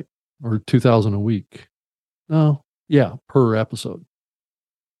 right? Or 2,000 a week. No, per episode.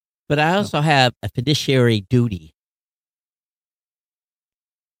 But I also have a fiduciary duty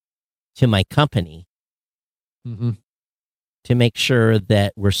to my company to make sure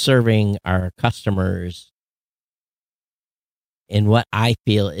that we're serving our customers in what I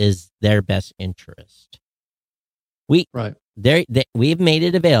feel is their best interest. We've made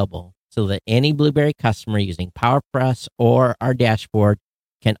it available so that any Blueberry customer using PowerPress or our dashboard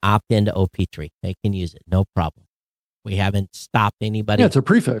can opt into OP3. They can use it, no problem. We haven't stopped anybody. Yeah, it's a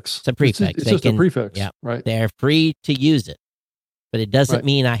prefix. It's a prefix. It's just a prefix. Yeah, right. They're free to use it, but it doesn't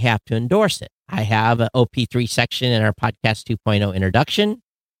mean I have to endorse it. I have an OP3 section in our Podcast 2.0 introduction.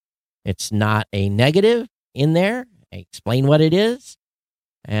 It's not a negative in there. I explain what it is.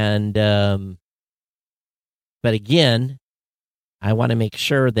 And, but again, I want to make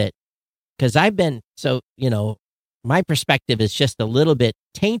sure that, because my perspective is just a little bit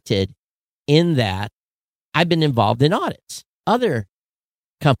tainted in that I've been involved in audits, other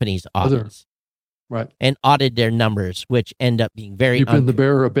companies' audits. Right. And audit their numbers, which end up being very. You've been the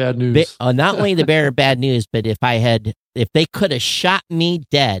bearer of bad news. Not only the bearer of bad news, but if they could have shot me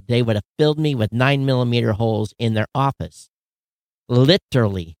dead, they would have filled me with 9mm holes in their office.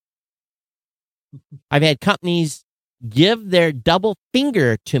 Literally. I've had companies give their double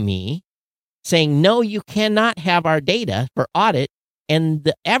finger to me saying, no, you cannot have our data for audit. And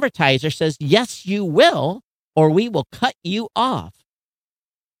the advertiser says, yes, you will, or we will cut you off.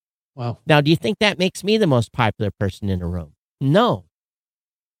 Wow. Now, do you think that makes me the most popular person in the room? No.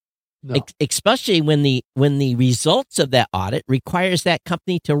 Especially when the results of that audit requires that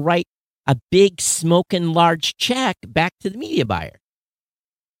company to write a big smoking large check back to the media buyer.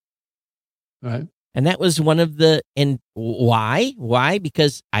 Right. And that was why? Why?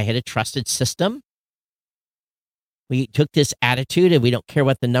 Because I had a trusted system. We took this attitude and we don't care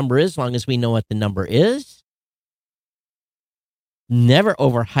what the number is as long as we know what the number is. Never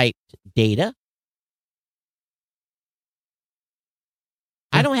overhyped data.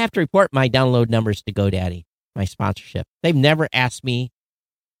 I don't have to report my download numbers to GoDaddy, my sponsorship. They've never asked me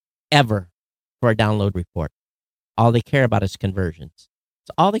ever for a download report. All they care about is conversions.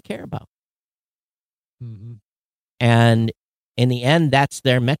 It's all they care about. Mm-hmm. And in the end, that's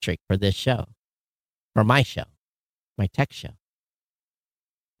their metric for this show, for my show, my tech show.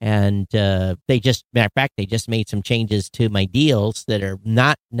 And matter of fact, they just made some changes to my deals that are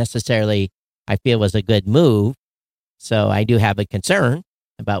not necessarily, I feel, was a good move. So I do have a concern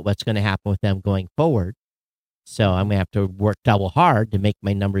about what's going to happen with them going forward. So I'm going to have to work double hard to make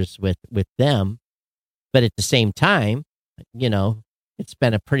my numbers with them. But at the same time, it's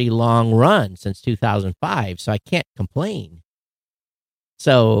been a pretty long run since 2005, so I can't complain.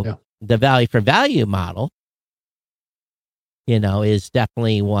 So the value for value model, is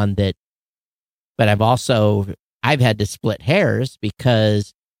definitely one that, but I've had to split hairs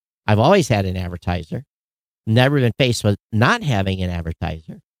because I've always had an advertiser, never been faced with not having an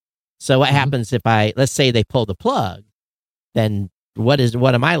advertiser. So what happens if let's say they pull the plug, then what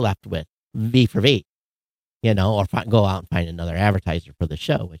am I left with? V for V, or go out and find another advertiser for the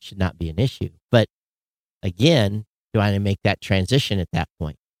show, which should not be an issue. But again, do I make that transition at that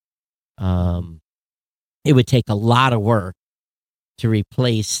point? It would take a lot of work to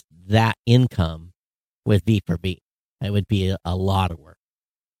replace that income with V for V. It would be a lot of work.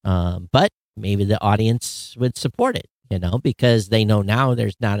 But maybe the audience would support it, because they know now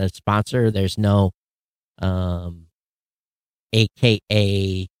there's not a sponsor. There's no, AKA,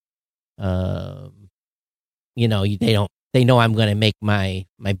 they know I'm going to make my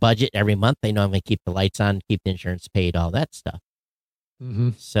budget every month. They know I'm going to keep the lights on, keep the insurance paid, all that stuff.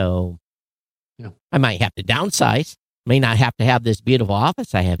 Mm-hmm. So I might have to downsize. May not have to have this beautiful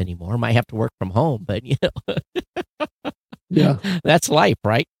office I have anymore. Might have to work from home, but that's life,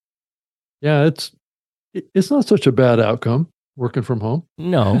 right? Yeah, it's not such a bad outcome working from home.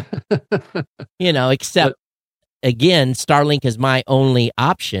 No, except again, Starlink is my only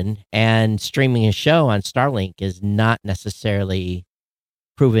option, and streaming a show on Starlink is not necessarily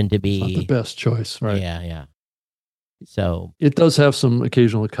proven to be not the best choice, right? Yeah. So it does have some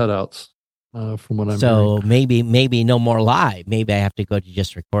occasional cutouts. From what I'm hearing. maybe no more live. Maybe I have to go to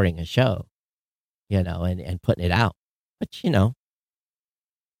just recording a show, and putting it out. But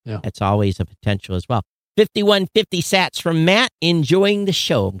that's always a potential as well. 5150 sats from Matt, enjoying the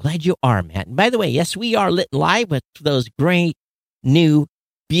show. I'm glad you are, Matt. And by the way, yes, we are lit live with those great new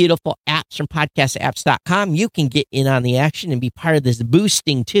beautiful apps from podcastapps.com. You can get in on the action and be part of this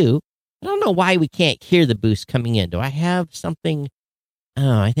boosting too. I don't know why we can't hear the boost coming in. Do I have something?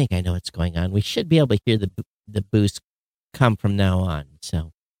 Oh, I think I know what's going on. We should be able to hear the boost come from now on.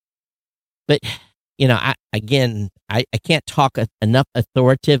 So, but I can't talk enough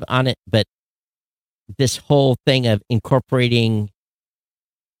authoritative on it. But this whole thing of incorporating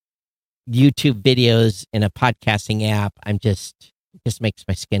YouTube videos in a podcasting app, it just makes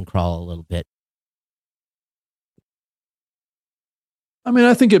my skin crawl a little bit. I mean,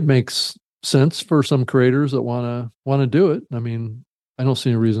 I think it makes sense for some creators that want to do it. I mean, I don't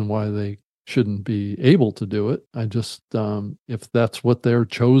see a reason why they shouldn't be able to do it. I just, if that's what their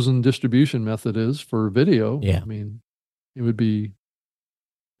chosen distribution method is for video, Yeah. I mean, it would be,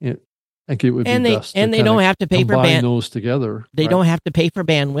 I think it would be best and to they don't have to pay for combine those together. They don't have to pay for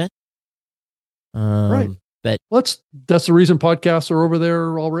bandwidth. Right. But that's the reason podcasts are over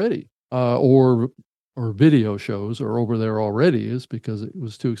there already, or video shows are over there already, is because it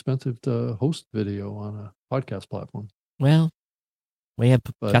was too expensive to host video on a podcast platform. Well, we have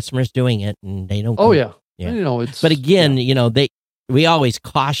customers doing it, and they don't. Oh yeah. It's. But again, we always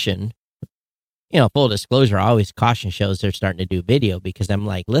caution. Full disclosure, I always caution shows they're starting to do video, because I'm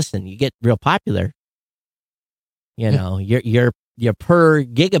like, listen, you get real popular. Your per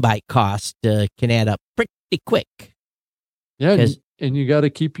gigabyte cost can add up pretty quick. Yeah, and you got to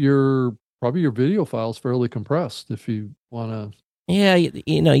keep probably your video files fairly compressed if you want to. Yeah,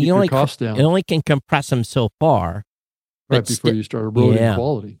 you only cost down. You only can compress them so far, right before you start eroding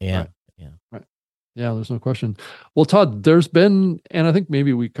quality. Yeah, right. Yeah, there's no question. Well, Todd, there's been, and I think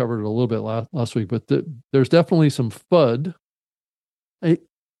maybe we covered it a little bit last week, but there's definitely some FUD.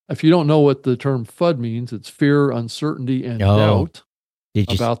 If you don't know what the term FUD means, it's fear, uncertainty, and doubt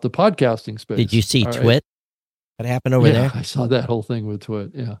about the podcasting space. Did you see Twit? What happened over there? I saw that whole thing with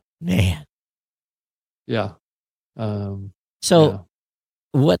Twit. Yeah. Man. Yeah.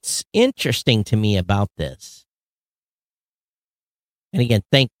 What's interesting to me about this, and again,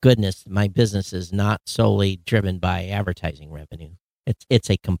 thank goodness my business is not solely driven by advertising revenue. It's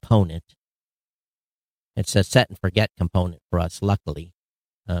a component. It's a set and forget component for us, luckily,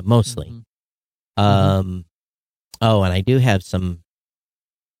 mostly. Mm-hmm. And I do have some,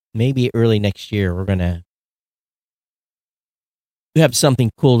 maybe early next year, we're going to have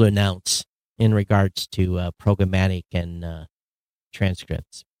something cool to announce in regards to programmatic and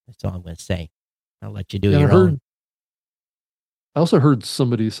transcripts. That's all I'm going to say. I'll let you do your own. I also heard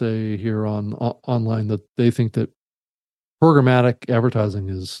somebody say here online that they think that programmatic advertising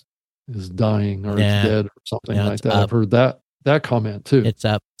is dying or it's dead or something like that. I've heard that comment too. It's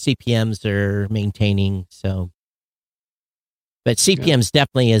up. CPMs are maintaining, so. But CPMs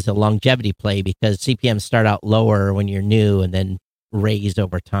definitely is a longevity play, because CPMs start out lower when you're new and then raise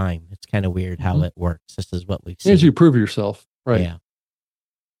over time. It's kind of weird how it works. This is what we've seen. As you prove yourself, right? Yeah.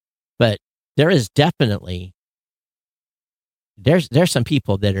 But there is definitely there's some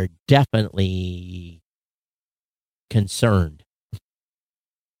people that are definitely concerned.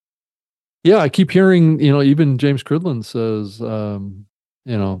 Yeah, I keep hearing, even James Cridland says,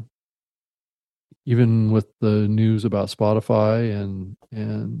 even with the news about Spotify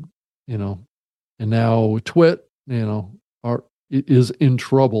and now Twit, is in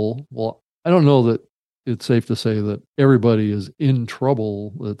trouble. Well, I don't know that it's safe to say that everybody is in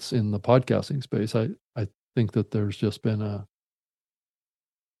trouble that's in the podcasting space. I think that there's just been an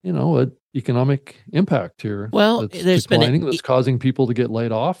economic impact here. Well, there's declining, that's causing people to get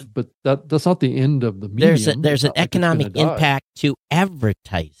laid off, but that's not the end of the medium. There's an economic impact to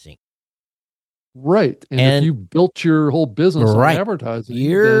advertising. Right. And if you built your whole business on advertising,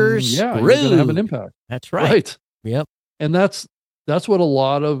 you're going to have an impact. That's right. Yep. And that's what a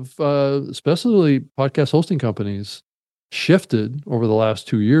lot of, especially podcast hosting companies, shifted over the last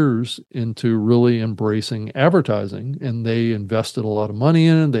 2 years into really embracing advertising. And they invested a lot of money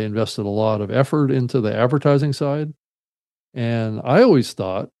in it. They invested a lot of effort into the advertising side. And I always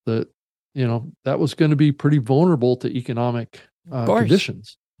thought that, that was going to be pretty vulnerable to economic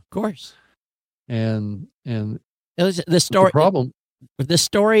conditions. Of course. And it was the story. The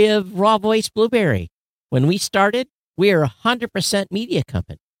story of Raw Voice Blueberry. When we started, we are 100% media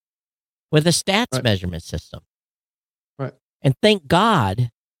company with a stats measurement system. Right. And thank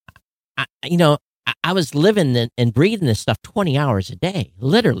God, I was living and breathing this stuff 20 hours a day.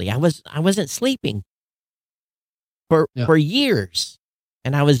 Literally, I wasn't sleeping for years,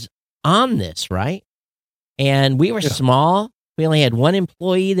 and I was on this, right? And we were small. We only had one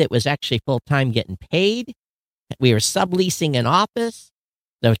employee that was actually full-time getting paid. We were subleasing an office.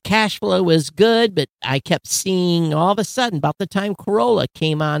 The cash flow was good, but I kept seeing all of a sudden, about the time Corolla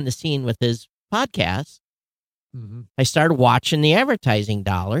came on the scene with his podcast, I started watching the advertising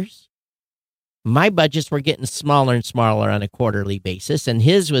dollars. My budgets were getting smaller and smaller on a quarterly basis, and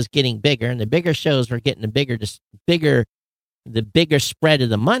his was getting bigger, and the bigger shows were getting the bigger spread of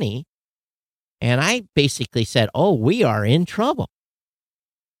the money. And I basically said, we are in trouble.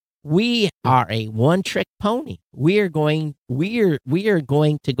 We are a one-trick pony. We are going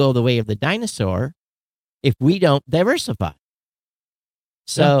to go the way of the dinosaur if we don't diversify.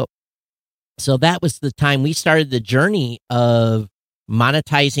 So that was the time we started the journey of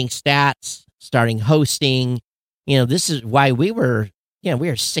monetizing stats, starting hosting. This is why we were we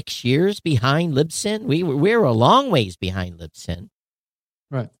are 6 years behind Libsyn. We were a long ways behind Libsyn.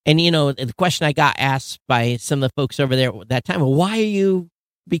 Right. And, the question I got asked by some of the folks over there at that time, well, why are you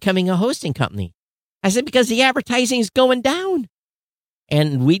becoming a hosting company? I said, because the advertising is going down.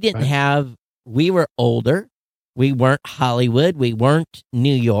 And we didn't we were older. We weren't Hollywood. We weren't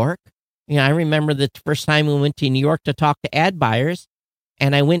New York. I remember the first time we went to New York to talk to ad buyers,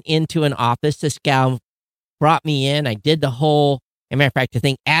 and I went into an office. This gal brought me in. I did the whole, as a matter of fact, I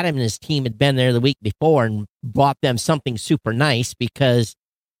think Adam and his team had been there the week before and bought them something super nice because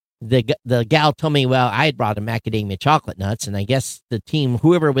the gal told me, well, I had brought them macadamia chocolate nuts, and I guess the team,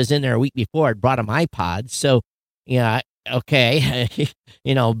 whoever was in there a week before, had brought them iPods. So, okay,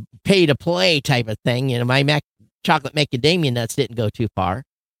 pay to play type of thing. My chocolate macadamia nuts didn't go too far.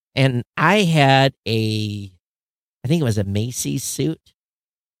 And I had I think it was a Macy's suit.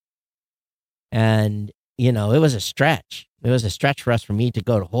 And, it was a stretch. It was a stretch for me to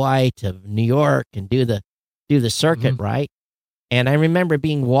go to Hawaii, to New York, and do the circuit, right? And I remember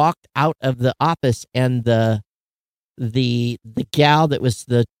being walked out of the office, and the gal that was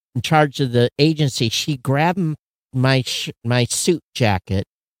in charge of the agency, she grabbed my suit jacket,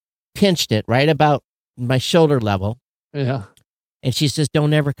 pinched it right about my shoulder level. Yeah. And she says,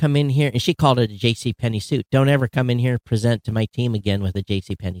 don't ever come in here. And she called it a JCPenney suit. Don't ever come in here and present to my team again with a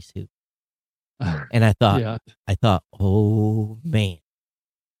JCPenney suit. And I thought, oh, man.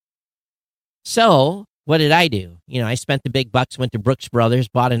 So what did I do? I spent the big bucks, went to Brooks Brothers,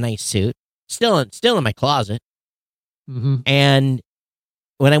 bought a nice suit, still in my closet. Mm-hmm. And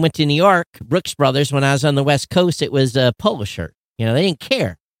when I went to New York, Brooks Brothers, when I was on the West Coast, it was a polo shirt. They didn't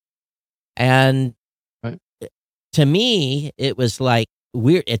care. And to me, it was like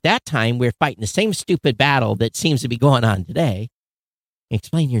at that time, we're fighting the same stupid battle that seems to be going on today.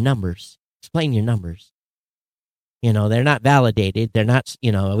 Explain your numbers. Explain your numbers. They're not validated. They're not,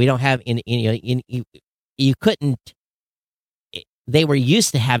 we don't have, you couldn't, they were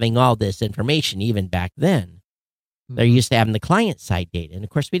used to having all this information even back then. They're used to having the client-side data. And, of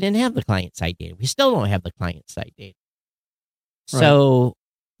course, we didn't have the client-side data. We still don't have the client-side data. So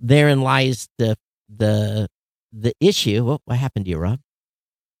therein lies the issue. What happened to you, Rob?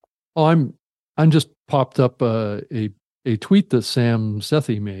 Oh, I'm just popped up a tweet that Sam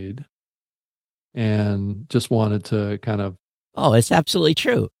Sethi made, and just wanted to kind of. Oh, it's absolutely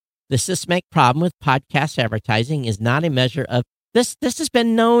true. The systemic problem with podcast advertising is not a measure of this. This has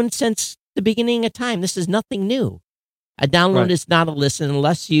been known since the beginning of time. This is nothing new. A download is not a listen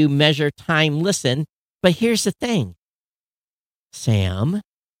unless you measure time listen. But here's the thing, Sam.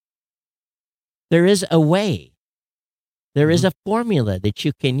 There is a way. There is a formula that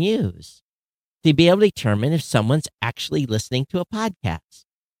you can use to be able to determine if someone's actually listening to a podcast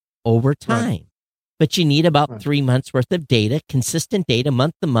over time. Right. But you need about 3 months worth of data, consistent data,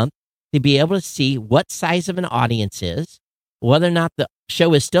 month to month, to be able to see what size of an audience is, whether or not the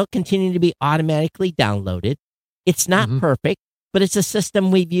show is still continuing to be automatically downloaded. It's not perfect, but it's a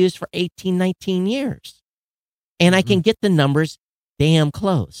system we've used for 18, 19 years. And I can get the numbers damn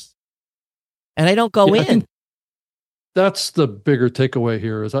close. And I don't go in. That's the bigger takeaway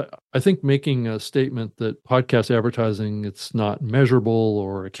here is I think making a statement that podcast advertising, it's not measurable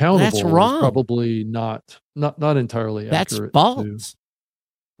or accountable. That's wrong. Is probably not entirely That's accurate. That's false.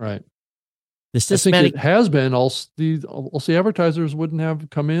 Right. The systematic, I think it has been. Also the advertisers wouldn't have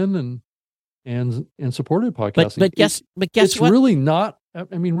come in and supported podcasting. But guess it's what? Really not.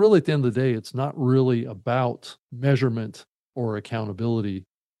 I mean, really, at the end of the day, it's not really about measurement or accountability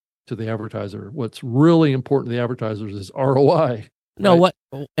to the advertiser. What's really important to the advertisers is ROI. No, what?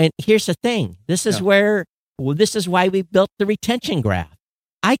 And here's the thing. This is this is why we built the retention graph.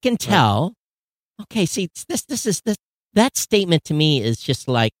 I can tell. Right. Okay, see, that statement to me is just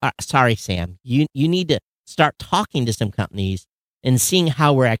like, sorry, Sam. You need to start talking to some companies and seeing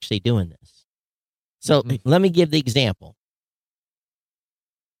how we're actually doing this. So let me give the example.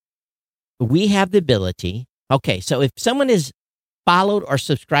 We have the ability. Okay, so if someone is followed or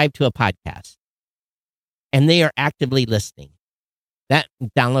subscribed to a podcast and they are actively listening, that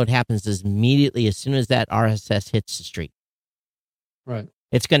download happens immediately as soon as that RSS hits the street. Right.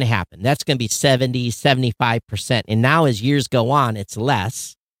 It's going to happen. That's going to be 70, 75%. And now as years go on, it's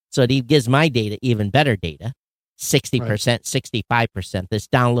less. So it gives my data even better data, 60%, 65% that's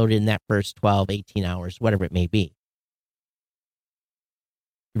downloaded in that first 12, 18 hours, whatever it may be.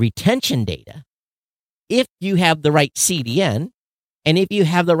 Retention data, if you have the right CDN, and if you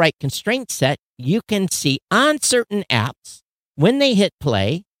have the right constraint set, you can see on certain apps when they hit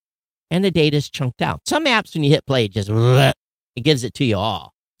play and the data is chunked out. Some apps, when you hit play, it gives it to you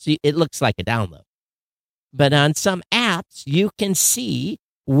all. So it looks like a download. But on some apps, apps, you can see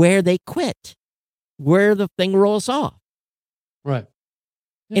where they quit, where the thing rolls off. Right.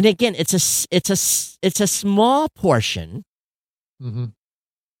 Yeah. And again, it's a small portion Mm-hmm.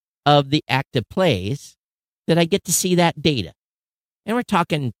 of the active plays that I get to see that data. And we're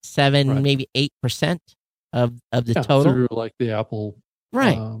talking 7, maybe 8% of the total. Through like the Apple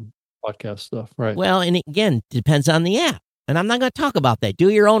podcast stuff. Right. Well, and again, depends on the app. And I'm not going to talk about that. Do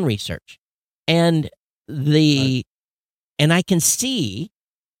your own research. And and I can see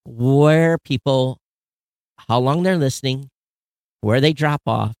where people, how long they're listening, where they drop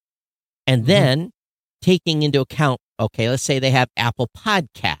off, and then taking into account, okay, let's say they have Apple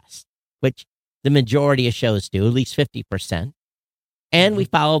Podcasts, which the majority of shows do, at least 50%. And we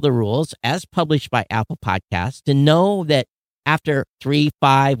follow the rules as published by Apple Podcasts to know that after 3,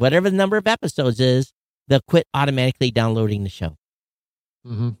 5, whatever the number of episodes is, they'll quit automatically downloading the show.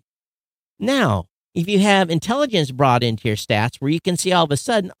 Mm-hmm. Now, if you have intelligence brought into your stats where you can see all of a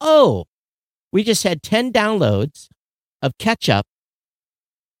sudden, oh, we just had 10 downloads of catch up,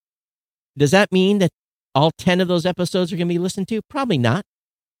 does that mean that all 10 of those episodes are going to be listened to? Probably not.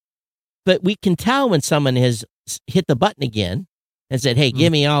 But we can tell when someone has hit the button again and said, hey,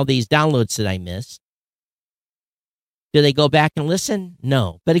 give me all these downloads that I missed. Do they go back and listen?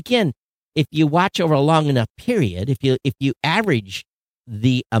 No. But again, if you watch over a long enough period, if you average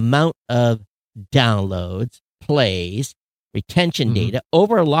the amount of downloads, plays, retention data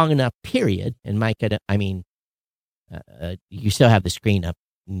over a long enough period, and Mike, you still have the screen up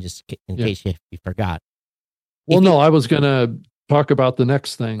just in case you forgot. Well, no, I was going to talk about the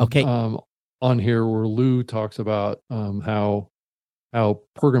next thing. Okay. On here where Lou talks about how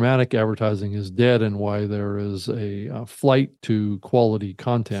programmatic advertising is dead and why there is a flight to quality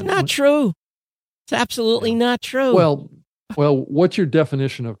content. It's not true. It's absolutely not true. Well, what's your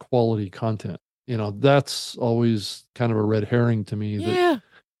definition of quality content? That's always kind of a red herring to me. That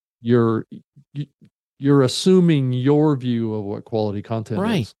you're assuming your view of what quality content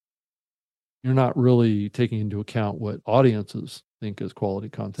is. You're not really taking into account what audiences think is quality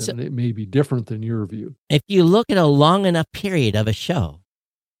content, and it may be different than your view. If you look at a long enough period of a show,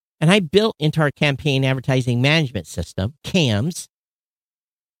 and I built into our campaign advertising management system, CAMS,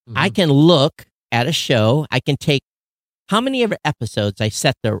 I can look at a show. I can take how many ever episodes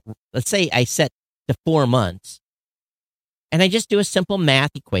let's say I set to 4 months, and I just do a simple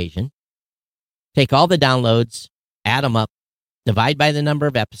math equation, take all the downloads, add them up, divide by the number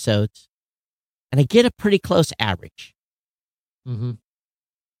of episodes, and I get a pretty close average.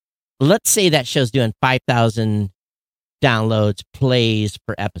 Let's say that show's doing 5,000 downloads, plays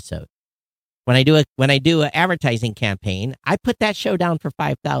per episode. When I do an advertising campaign, I put that show down for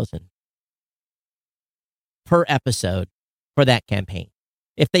 5,000 per episode for that campaign.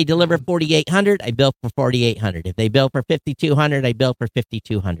 If they deliver 4,800, I bill for 4,800. If they bill for 5,200, I bill for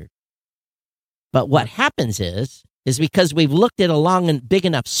 5,200. But what happens is because we've looked at a long and big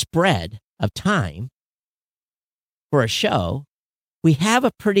enough spread of time for a show, we have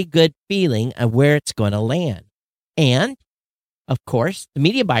a pretty good feeling of where it's going to land. And, of course, the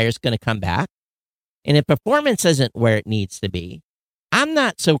media buyer is going to come back. And if performance isn't where it needs to be, I'm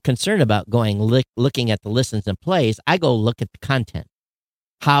not so concerned about going looking at the listens and plays. I go look at the content.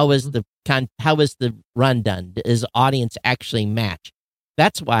 How is the run done? Does the audience actually match?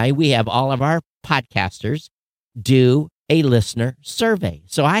 That's why we have all of our podcasters do a listener survey.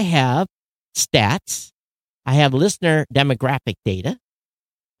 So I have stats, I have listener demographic data,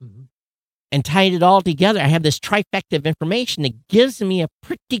 and tied it all together. I have this trifecta of information that gives me a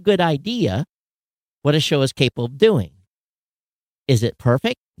pretty good idea what a show is capable of doing. Is it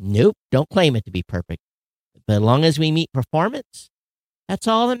perfect? Nope. Don't claim it to be perfect. But as long as we meet performance, that's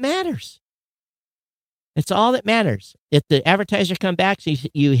all that matters. It's all that matters. If the advertiser come back, so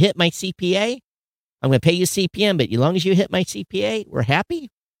you hit my CPA, I'm going to pay you CPM, but as long as you hit my CPA, we're happy.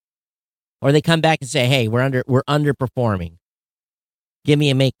 Or they come back and say, hey, we're underperforming. Give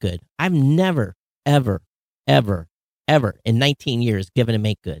me a make good. I've never, ever, ever, ever in 19 years given a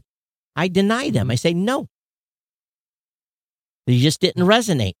make good. I deny them. I say, no. You just didn't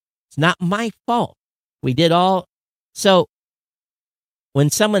resonate. It's not my fault. We did all. So when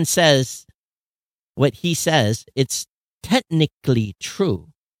someone says what he says, it's technically true.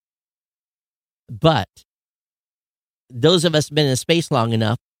 But those of us been in space long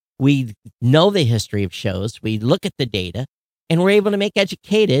enough, we know the history of shows. We look at the data, and we're able to make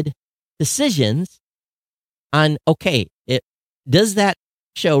educated decisions on, okay, does that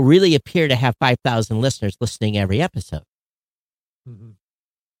show really appear to have 5,000 listeners listening every episode? And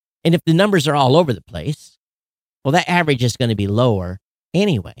if the numbers are all over the place, well, that average is going to be lower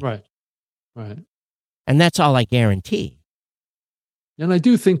anyway. Right. And And that's all I guarantee. And I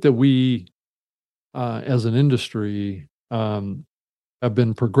do think that we, as an industry, have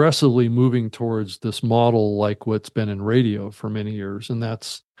been progressively moving towards this model like what's been in radio for many years. And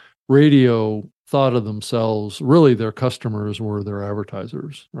that's radio thought of themselves, really their customers were their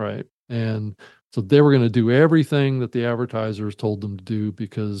advertisers, right? And so they were going to do everything that the advertisers told them to do,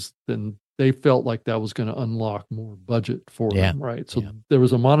 because then they felt like that was going to unlock more budget for them, right? So there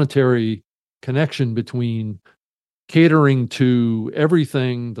was a monetary connection between catering to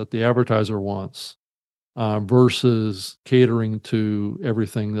everything that the advertiser wants versus catering to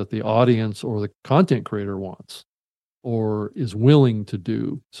everything that the audience or the content creator wants or is willing to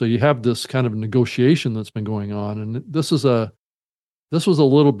do. So you have this kind of negotiation that's been going on, and this was a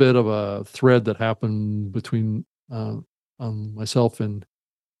little bit of a thread that happened between myself and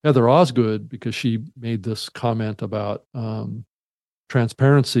Heather Osgood, because she made this comment about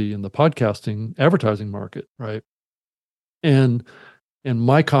transparency in the podcasting advertising market, right? And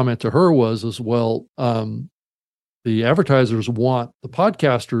my comment to her was as well, the advertisers want the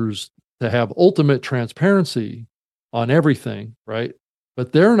podcasters to have ultimate transparency on everything, right?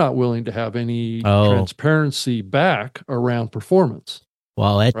 But they're not willing to have any transparency back around performance.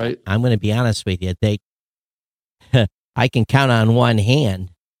 Well, right? I'm going to be honest with you. I can count on one hand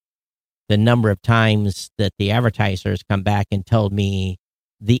the number of times that the advertisers come back and told me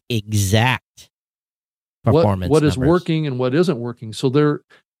the exact performance what is numbers. working and what isn't working. So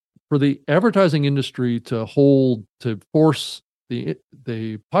for the advertising industry to force the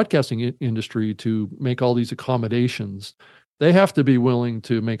podcasting industry to make all these accommodations, they have to be willing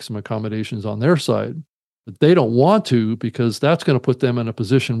to make some accommodations on their side. But they don't want to, because that's going to put them in a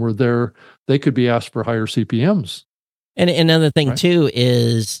position where they could be asked for higher CPMs. And another thing too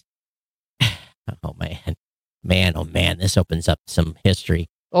is, oh man, this opens up some history.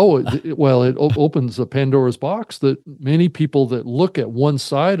 It opens a Pandora's box that many people that look at one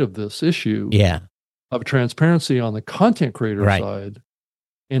side of this issue of transparency on the content creator side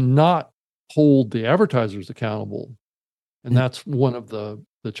and not hold the advertisers accountable. And that's one of the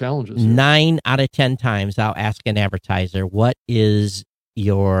challenges here. 9 out of 10 times I'll ask an advertiser, what is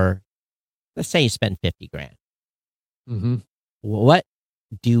your, let's say you spend 50 grand. Mm-hmm. What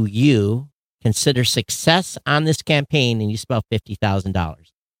do you consider success on this campaign? And you spell $50,000.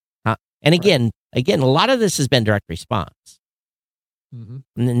 And again, a lot of this has been direct response. Mm-hmm.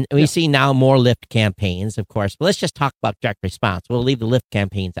 And then we see now more lift campaigns, of course, but let's just talk about direct response. We'll leave the lift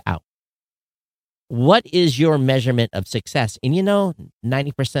campaigns out. What is your measurement of success? And 90%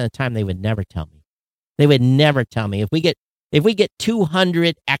 of the time they would never tell me. They would never tell me. If we get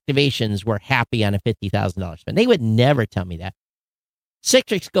 200 activations, we're happy on a $50,000 spend. They would never tell me that.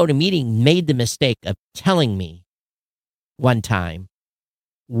 Citrix GoToMeeting made the mistake of telling me one time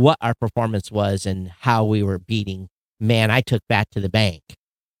what our performance was and how we were beating. Man, I took that to the bank.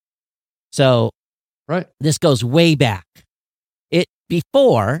 So this goes way back.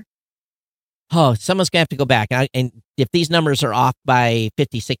 Someone's going to have to go back. And if these numbers are off by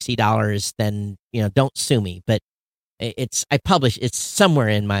 $50, $60, then, don't sue me. But it's somewhere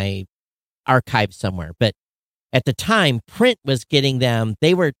in my archive somewhere. But at the time, print was getting them,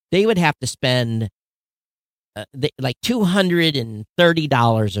 they would have to spend like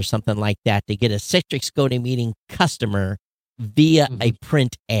 $230 or something like that to get a Citrix GoToMeeting customer via a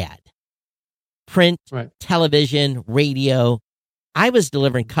print ad. Print, television, radio. I was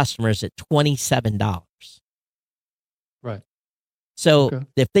delivering customers at $27. Right. So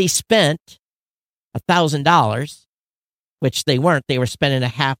if they spent $1,000, which they weren't, they were spending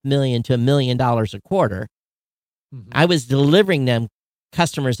 $500,000 to $1 million a quarter. Mm-hmm. I was delivering them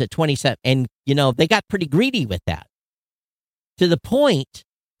customers at 27, and they got pretty greedy with that, to the point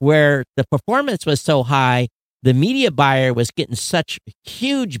where the performance was so high, the media buyer was getting such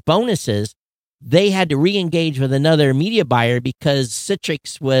huge bonuses, they had to re-engage with another media buyer because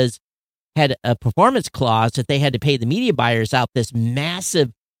Citrix had a performance clause that they had to pay the media buyers out this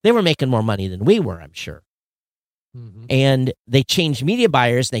massive. They were making more money than we were, I'm sure. Mm-hmm. And they changed media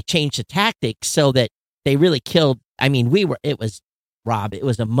buyers, and they changed the tactics so that they really killed. I mean, it was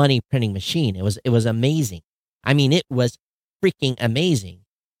a money printing machine. It was amazing. I mean, it was freaking amazing.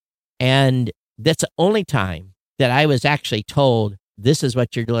 And that's the only time that I was actually told, this is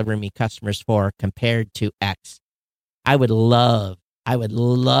what you're delivering me customers for compared to X. I would love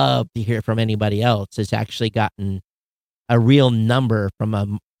to hear from anybody else that's actually gotten a real number from a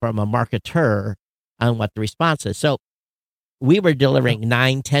marketer on what the response is. So we were delivering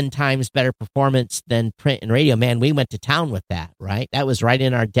 9-10 times better performance than print and radio. Man, we went to town with that, right? That was right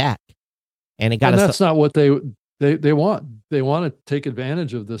in our deck. And it got us. That's not what they want. They want to take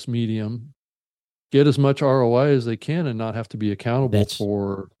advantage of this medium get as much ROI as they can and not have to be accountable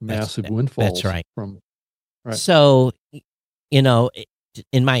for massive windfalls. That's right. Right. So, in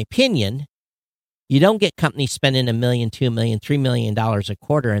my opinion, you don't get companies spending $1 million, $2 million, $3 million a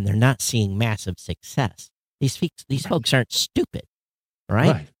quarter, and they're not seeing massive success. These folks aren't stupid,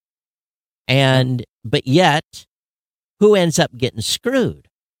 right? But yet, who ends up getting screwed?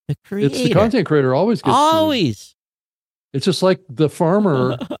 The creator. It's the content creator always gets screwed. It's just like the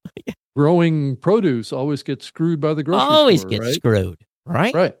farmer growing produce always gets screwed by the grocery store. Always gets screwed,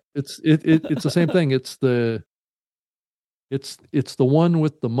 right? Right. It's the same thing. It's the one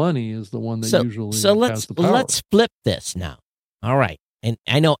with the money is the one that usually has the power. Let's flip this now. All right. And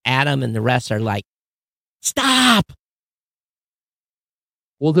I know Adam and the rest are like, stop.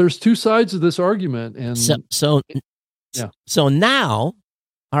 Well, there's two sides of this argument, and so now,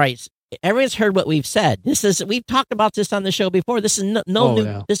 all right, everyone's heard what we've said. We've talked about this on the show before. This is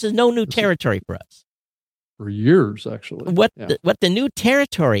this is no new territory for us. For years, actually. What the new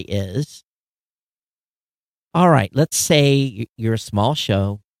territory is? All right, let's say you're a small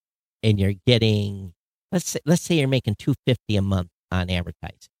show, and you're getting let's say you're making $250 a month on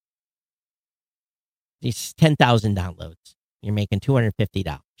advertising. These 10,000 downloads. You're making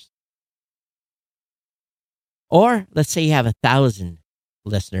 $250. Or let's say you have 1,000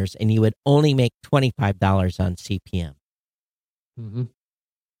 listeners and you would only make $25 on CPM. Mm-hmm.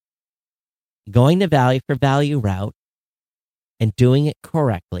 Going the value for value route and doing it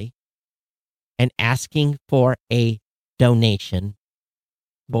correctly and asking for a donation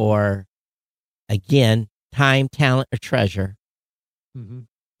for, again, time, talent, or treasure. Mm-hmm.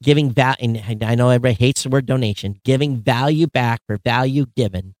 Giving value, and I know everybody hates the word donation, giving value back for value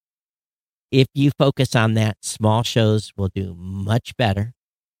given. If you focus on that, small shows will do much better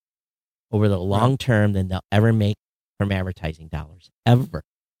over the long term than they'll ever make from advertising dollars, ever.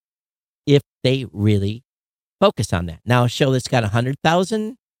 If they really focus on that. Now, a show that's got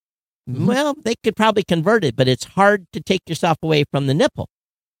 100,000, well, they could probably convert it, but it's hard to take yourself away from the nipple.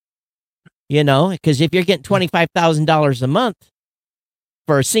 Because if you're getting $25,000 a month,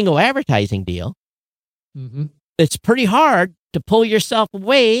 for a single advertising deal, it's pretty hard to pull yourself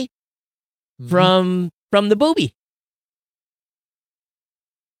away from the booby,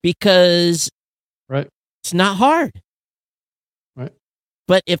 because it's not hard. Right.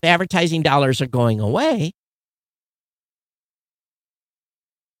 But if advertising dollars are going away,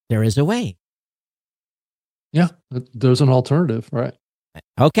 there is a way. Yeah, there's an alternative, right?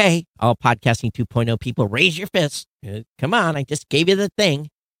 Okay, all podcasting 2.0 people, raise your fist. Come on, I just gave you the thing.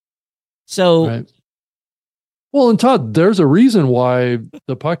 So, well, and Todd, there's a reason why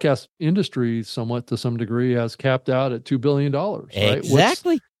the podcast industry, somewhat to some degree, has capped out at $2 billion. Right?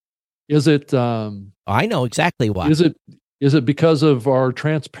 Exactly. Is it? I know exactly why. Is it because of our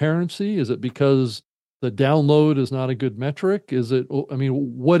transparency? Is it because the download is not a good metric? Is it? I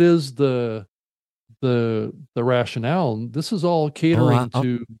mean, what is the rationale? This is all catering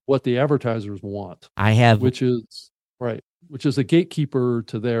to what the advertisers want. which is a gatekeeper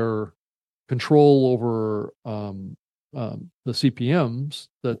to their control over the CPMs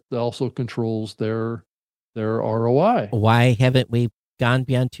that also controls their ROI. Why haven't we gone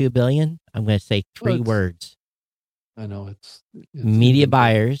beyond 2 billion? I'm going to say three words. I know it's media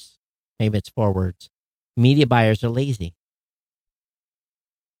buyers. Maybe it's 4 words. Media buyers are lazy.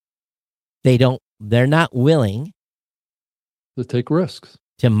 They're not willing to take risks,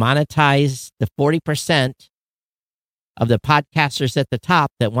 to monetize the 40% of the podcasters at the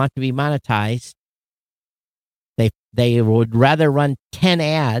top that want to be monetized. They would rather run 10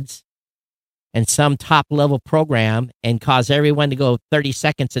 ads in some top level program and cause everyone to go 30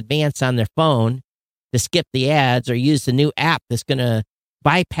 seconds advance on their phone to skip the ads, or use the new app that's going to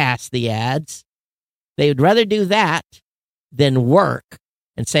bypass the ads. They would rather do that than work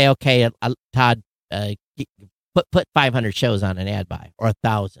and say, okay, Todd, put 500 shows on an ad buy, or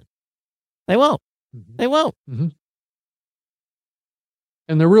 1,000. They won't. They won't. Mm-hmm.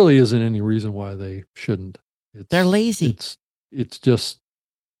 And there really isn't any reason why they shouldn't. They're lazy. It's just.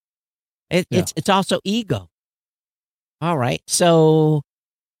 It's also ego. All right. So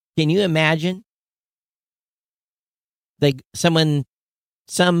can you imagine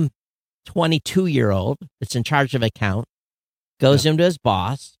some 22-year-old that's in charge of an account goes into his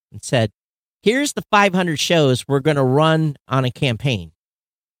boss and said, here's the 500 shows we're going to run on a campaign.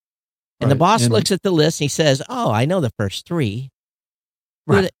 And the boss looks at the list and he says, oh, I know the first 3.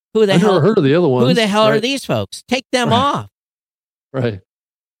 Who the hell? Never heard of the other ones. Who the hell are these folks? Take them off. Right.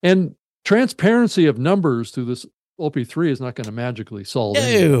 And transparency of numbers through this OP3 is not going to magically solve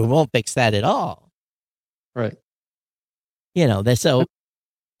it. No, won't fix that at all. Right. I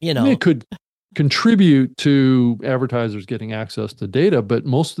mean, contribute to advertisers getting access to data, but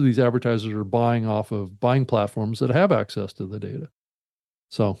most of these advertisers are buying off of buying platforms that have access to the data.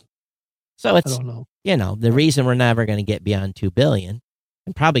 So it's, I don't know. The reason we're never going to get beyond 2 billion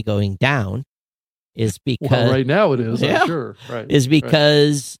and probably going down is because right now it is, I'm sure. Right. Is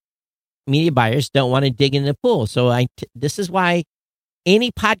because media buyers don't want to dig in the pool. So this is why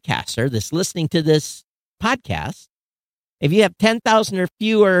any podcaster that's listening to this podcast, if you have 10,000 or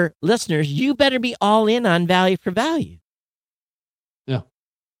fewer listeners, you better be all in on value for value. Yeah.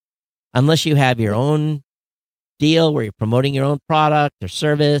 Unless you have your own deal where you're promoting your own product or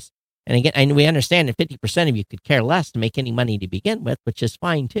service. And again, we understand that 50% of you could care less to make any money to begin with, which is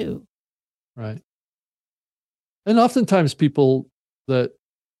fine too. Right. And oftentimes people that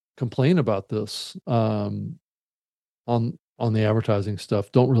complain about this on the advertising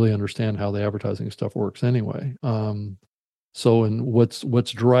stuff don't really understand how the advertising stuff works anyway. So, and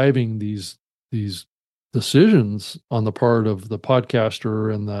what's driving these decisions on the part of the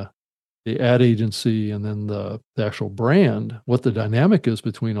podcaster and the ad agency and then the actual brand, what the dynamic is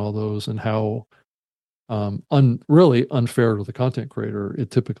between all those and how really unfair to the content creator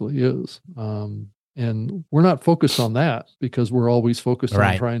it typically is. And we're not focused on that because we're always focused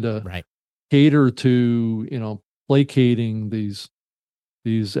on trying to cater to, placating these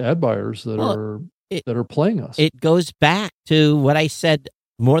ad buyers that are playing us. It goes back to what I said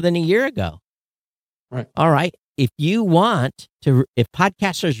more than a year ago. Right. All right. If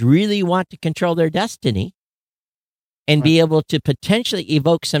podcasters really want to control their destiny and be able to potentially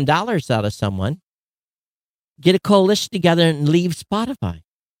evoke some dollars out of someone, get a coalition together and leave Spotify.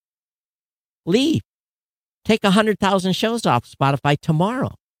 Leave. Take 100,000 shows off Spotify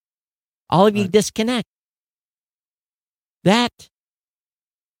tomorrow. All of you disconnect. That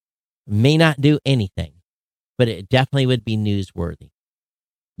may not do anything, but it definitely would be newsworthy.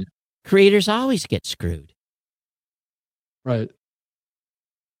 Yeah. Creators always get screwed. Right.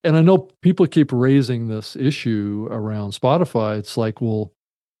 And I know people keep raising this issue around Spotify. It's like, well,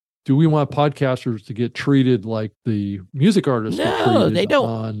 do we want podcasters to get treated like the music artists? No, they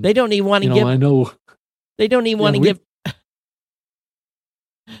don't. They don't even want to give. I know. They don't even want to give.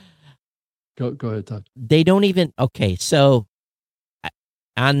 Go ahead, Todd. They don't even. Okay, so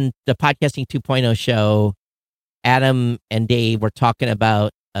on the Podcasting 2.0 show, Adam and Dave were talking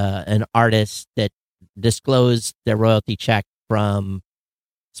about an artist that disclosed their royalty check from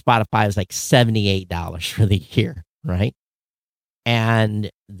Spotify was like $78 for the year, right?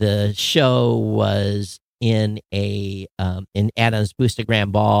 And the show was in Adam's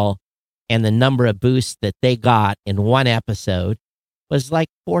Boostagram Ball, and the number of boosts that they got in one episode was like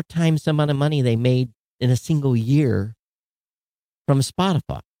 4 times the amount of money they made in a single year from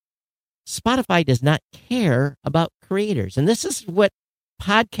Spotify. Spotify does not care about creators. And this is what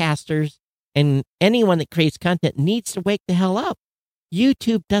podcasters and anyone that creates content needs to wake the hell up.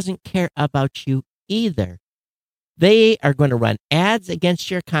 YouTube doesn't care about you either. They are going to run ads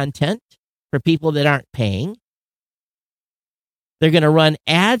against your content for people that aren't paying. They're going to run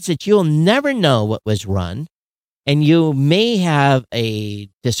ads that you'll never know what was run. And you may have a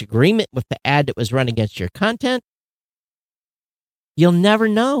disagreement with the ad that was run against your content. You'll never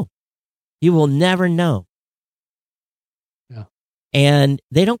know. You will never know. Yeah. And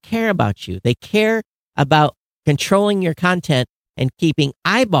they don't care about you. They care about controlling your content and keeping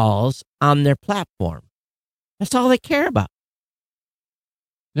eyeballs on their platform. That's all they care about.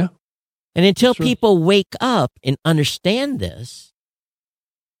 Yeah. And until people wake up and understand this.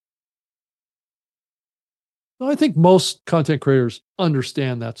 Well, I think most content creators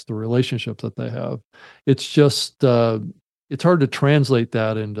understand that's the relationship that they have. It's just, it's hard to translate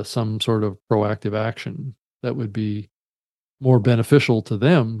that into some sort of proactive action that would be more beneficial to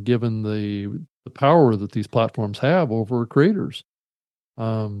them, given the power that these platforms have over creators.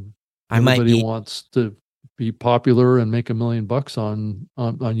 Everybody wants to be popular and make $1 million on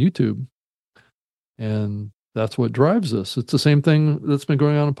YouTube, and that's what drives this. It's the same thing that's been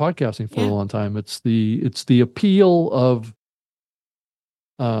going on in podcasting for a long time. It's the appeal of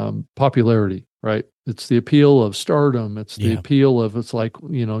popularity, right? It's the appeal of stardom. It's the appeal of, it's like,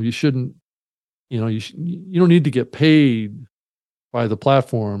 you don't need to get paid by the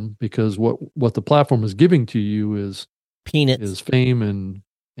platform, because what the platform is giving to you is peanuts, is fame and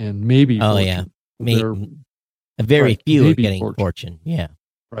maybe fortune. Very few are getting fortune. Yeah,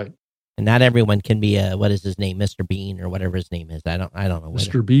 right. And not everyone can be what is his name, Mr. Bean or whatever his name is. I don't know.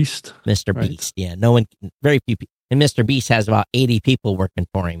 Mr. Beast. Mr. Right. Beast. Yeah, no one. Very few people. And Mr. Beast has about 80 people working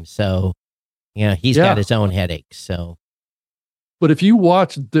for him, so he's got his own headaches. So But if you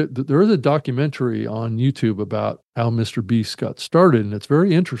watch, there is a documentary on YouTube about how Mr. Beast got started, and it's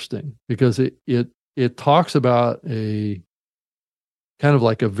very interesting because it talks about a kind of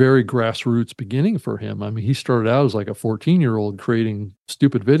like a very grassroots beginning for him. I mean, he started out as like a 14-year-old creating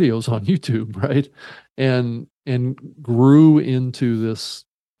stupid videos on YouTube, right? And grew into this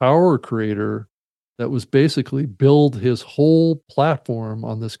power creator that was basically build his whole platform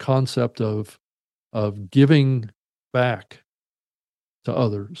on this concept of giving back to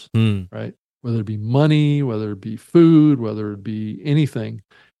others, right? Whether it be money, whether it be food, whether it be anything,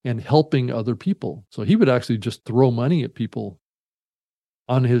 and helping other people. So he would actually just throw money at people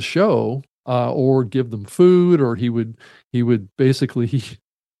on his show, or give them food, or he would basically, he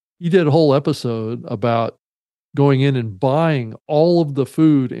did a whole episode about going in and buying all of the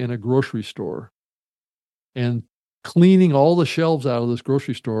food in a grocery store and cleaning all the shelves out of this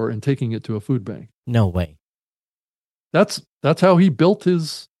grocery store and taking it to a food bank. No way. That's how he built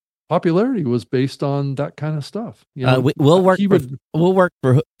his popularity, was based on that kind of stuff. You know, we'll work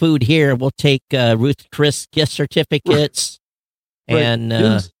for food here. We'll take Ruth Chris gift certificates. Right.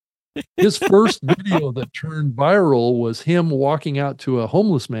 And his first video that turned viral was him walking out to a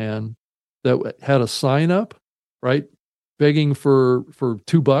homeless man that had a sign up, right, begging for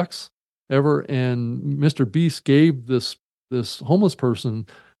 $2 ever, and Mr. Beast gave this homeless person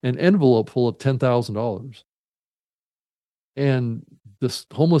an envelope full of $10,000, and this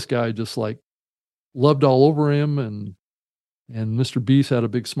homeless guy just like loved all over him, and Mr. Beast had a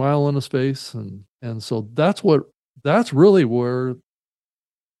big smile on his face, and so that's really where,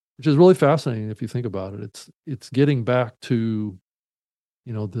 which is really fascinating if you think about it. It's getting back to,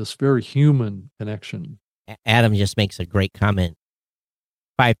 you know, this very human connection. Adam just makes a great comment.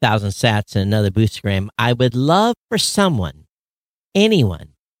 5,000 sats and another boostergram. I would love for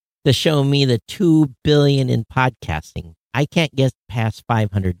anyone, to show me the 2 billion in podcasting. I can't get past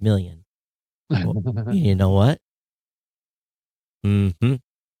 500 million. Well, you know what? Mm-hmm.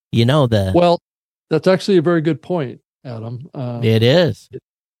 You know well, that's actually a very good point, Adam. It is.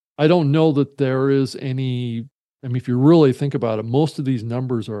 I don't know that there is any. I mean, if you really think about it, most of these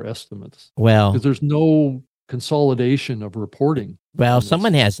numbers are estimates. Well, because there's no consolidation of reporting. Well,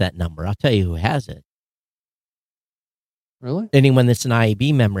 someone has that number. I'll tell you who has it. Really? Anyone that's an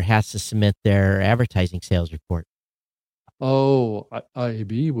IAB member has to submit their advertising sales report. Oh,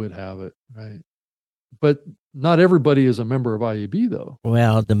 IAB would have it, right? But not everybody is a member of IAB, though.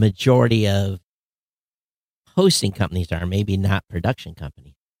 Well, the majority of hosting companies are, maybe not production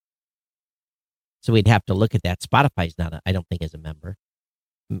companies. So we'd have to look at that. Spotify's not, I don't think, is a member.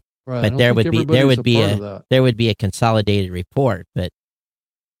 Right. But there would be a consolidated report. But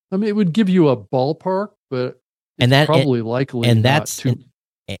I mean, it would give you a ballpark, but it's probably likely, and that's $2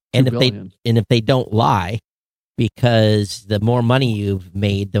 billion. If they don't lie, because the more money you've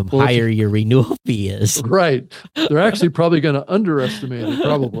made, the higher your renewal fee is. Right. They're actually probably going to underestimate it,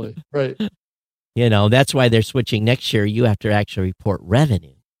 probably. Right. You know, that's why they're switching next year. You have to actually report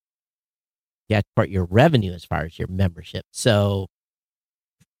revenue. You have to report your revenue as far as your membership. So,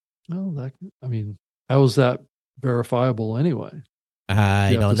 well, how is that verifiable anyway?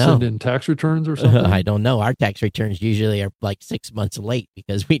 I don't know. Send in tax returns or something? I don't know. Our tax returns usually are like 6 months late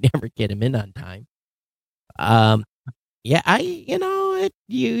because we never get them in on time. Yeah,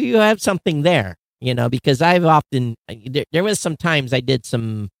 you have something there, because I've often, there was some times I did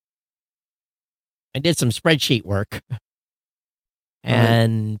some spreadsheet work,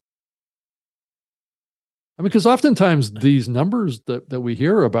 and because oftentimes these numbers that we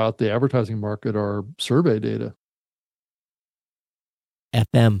hear about the advertising market are survey data.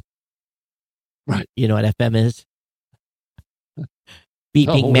 FM. Right. You know what FM is?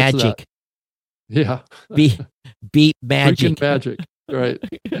 Beeping magic. Yeah. Beep magic. Freaking magic. Right.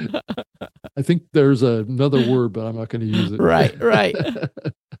 I think there's another word, but I'm not going to use it. Right.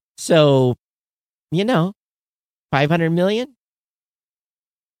 So, 500 million?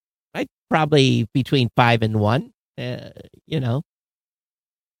 I'd probably between 5 and 1, Right.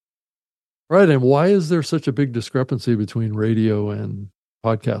 And why is there such a big discrepancy between radio and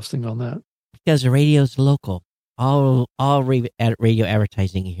podcasting on that? Because the radio's local. All radio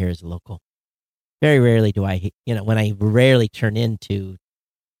advertising here is local. Very rarely do I, when I rarely turn into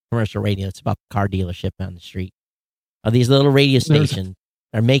commercial radio, it's about the car dealership down the street. These little radio stations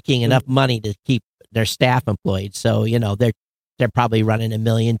are making enough money to keep their staff employed. So, they're probably running $1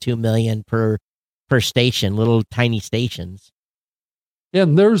 million, $2 million per station, little tiny stations.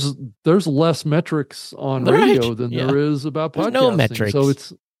 And there's less metrics on radio than there is about podcasting. There's no metrics. So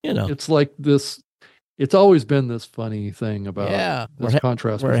it's, it's like this. It's always been this funny thing about this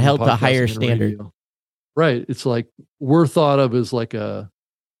contrast. We're held to higher standard. Right. It's like we're thought of as like a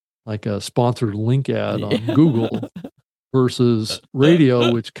sponsored link ad on Google versus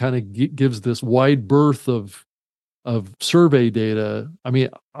radio, which kind of gives this wide berth of survey data. I mean,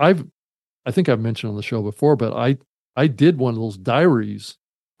 I think I've mentioned on the show before, but I did one of those diaries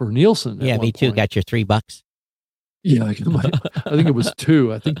for Nielsen. Yeah, me too. Point. Got your $3. Yeah, I think it was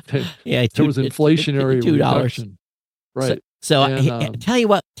 $2. I think there was inflationary $2. reduction. Right. So tell you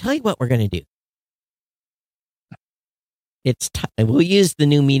what we're going to do. We'll use the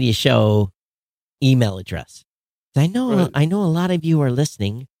New Media Show email address. I know a lot of you are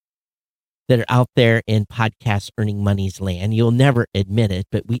listening that are out there in podcast earning money's land. You'll never admit it,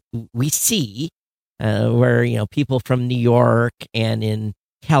 but we see where people from New York and in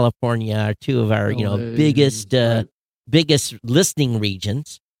California are two of our biggest listening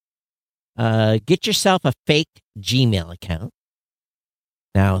regions. Get yourself a fake Gmail account.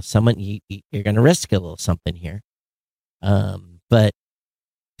 Now, you're going to risk a little something here. But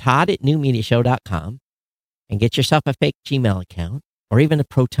Todd@newmediashow.com and get yourself a fake Gmail account or even a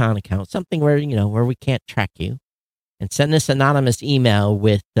Proton account, something where we can't track you, and send this anonymous email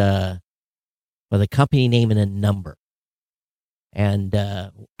with a company name and a number. And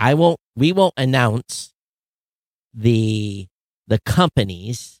we won't announce the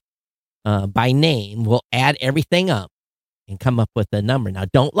companies by name. We'll add everything up and come up with a number. Now,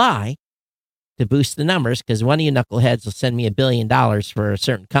 don't lie to boost the numbers, because one of you knuckleheads will send me $1 billion for a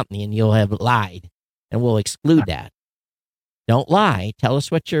certain company and you'll have lied, and we'll exclude that. Don't lie. Tell us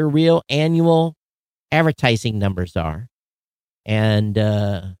what your real annual advertising numbers are. And,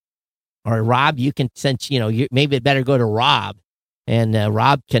 or Rob, you can, since, maybe it better go to Rob, and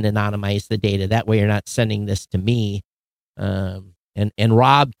Rob can anonymize the data. That way you're not sending this to me. And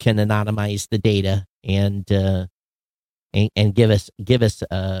Rob can anonymize the data and give us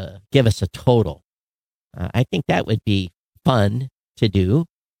a total. I think that would be fun to do.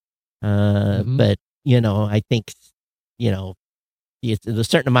 But I think it's a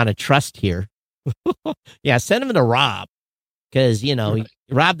certain amount of trust here. Yeah, send them to Rob, because right.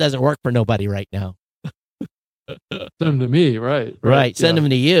 Rob doesn't work for nobody right now. Send them to me, right? Right. Send them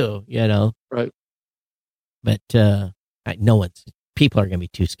to you. Right. But people are going to be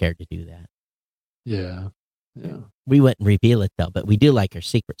too scared to do that. Yeah. Yeah. We wouldn't reveal it though, but we do like our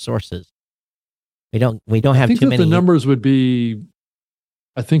secret sources. We don't have too many. The numbers would be,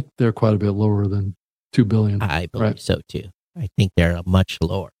 I think they're quite a bit lower than 2 billion. I believe so too. I think they're much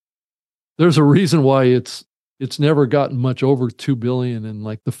lower. There's a reason why it's never gotten much over 2 billion in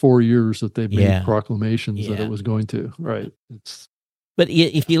like the 4 years that they've made proclamations that it was going to. Right. But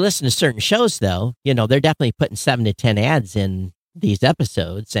if you listen to certain shows though, they're definitely putting 7 to 10 ads in these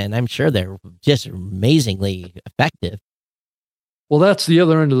episodes, and I'm sure they're just amazingly effective. Well, that's the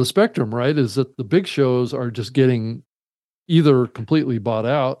other end of the spectrum, right? Is that the big shows are just getting either completely bought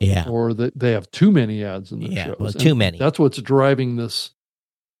out, or that they have too many ads in the shows. Well, too many. That's what's driving this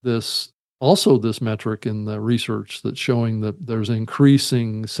metric in the research that's showing that there's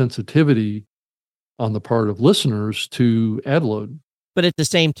increasing sensitivity on the part of listeners to ad load. But at the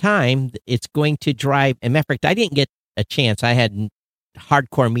same time, it's going to drive. And matter of fact, I didn't get a chance. I had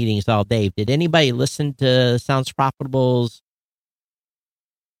hardcore meetings all day. Did anybody listen to Sounds Profitable's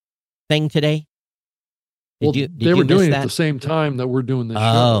thing today? They were doing it at the same time that we're doing this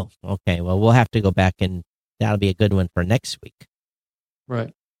show. Oh, okay. Well, we'll have to go back, and that'll be a good one for next week.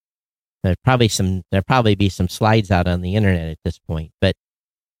 Right. There'll probably be some slides out on the internet at this point, but,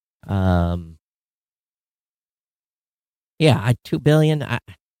 2 billion.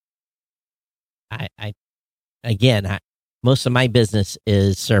 Most of my business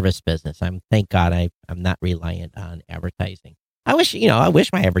is service business. Thank God I'm not reliant on advertising. I wish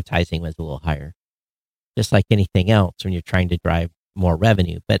my advertising was a little higher, just like anything else when you're trying to drive more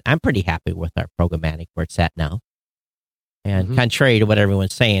revenue. But I'm pretty happy with our programmatic where it's at now. And contrary to what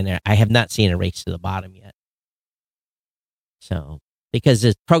everyone's saying, I have not seen a race to the bottom yet. So, because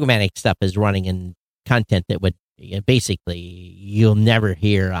the programmatic stuff is running in content that would basically you'll never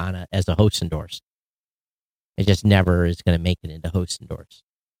hear as a host endorsed. It just never is going to make it into host endorsed.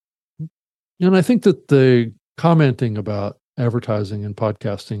 And I think that the commenting about advertising and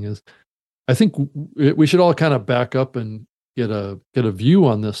podcasting is, I think we should all kind of back up and get a view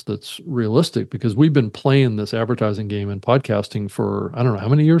on this that's realistic, because we've been playing this advertising game in podcasting for, I don't know how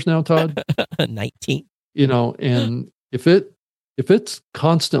many years now, Todd? 19. And if it's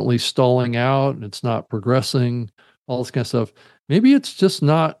constantly stalling out and it's not progressing, all this kind of stuff, maybe it's just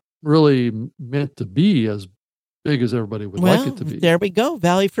not really meant to be as big as everybody would like it to be. There we go.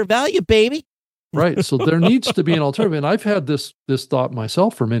 Value for value, baby. Right. So there needs to be an alternative. And I've had this thought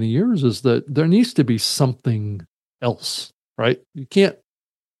myself for many years, is that there needs to be something else, right? It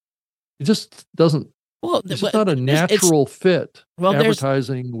just doesn't, it's not a natural fit,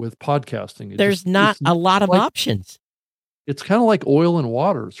 advertising with podcasting. There's not a lot of options. It's kind of like oil and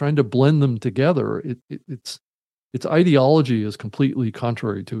water, trying to blend them together. Its ideology is completely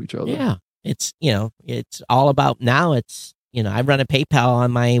contrary to each other. Yeah. It's all about now. It's, I run a PayPal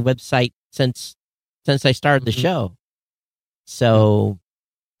on my website since I started the show. So,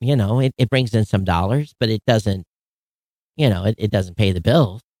 it brings in some dollars, but it doesn't, it doesn't pay the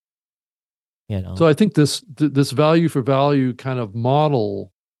bills. So I think this value for value kind of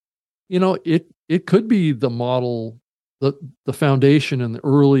model, it could be the model, the foundation and the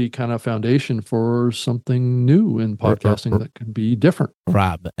early kind of foundation for something new in podcasting that could be different.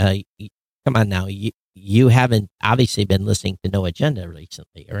 Rob, come on now. You haven't obviously been listening to No Agenda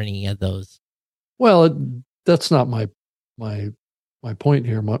recently or any of those. Well, that's not my point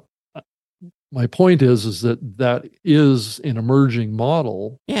here. My point is that is an emerging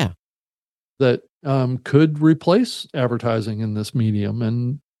model. Yeah. That could replace advertising in this medium,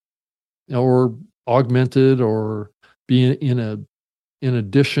 and or augment it, or be in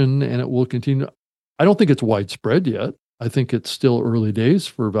addition, and it will continue. I don't think it's widespread yet. I think it's still early days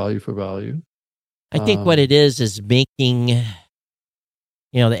for value for value. I think what it is making,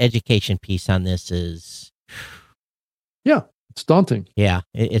 the education piece on this is. Yeah, it's daunting. Yeah,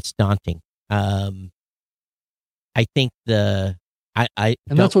 it's daunting. I think and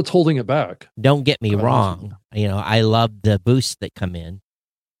that's what's holding it back. Don't get me wrong. I love the boosts that come in,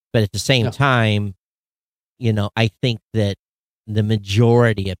 but at the same time, I think that the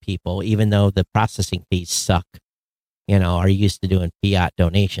majority of people, even though the processing fees suck, are used to doing fiat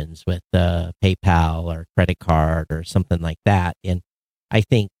donations with PayPal or credit card or something like that. And I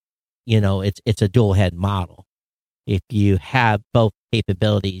think, it's a dual head model. If you have both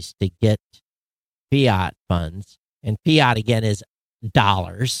capabilities to get fiat funds, and fiat again is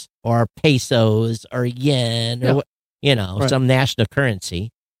dollars or pesos or yen or some national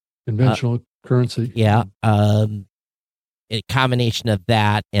currency, conventional currency. Yeah. A combination of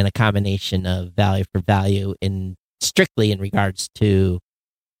that and a combination of value for value strictly in regards to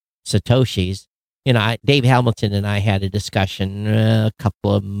Satoshis. Dave Hamilton and I had a discussion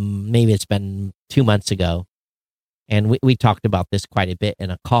maybe it's been 2 months ago, and we talked about this quite a bit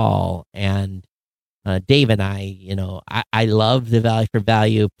in a call. And Dave and I love the value for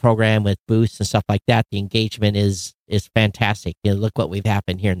value program with boosts and stuff like that. The engagement is fantastic. Look what we've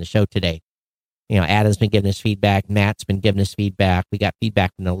happened here in the show today. Adam's been giving us feedback. Matt's been giving us feedback. We got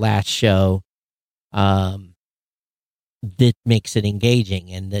feedback from the last show. That makes it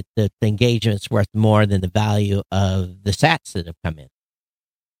engaging, and that the engagement's worth more than the value of the sats that have come in.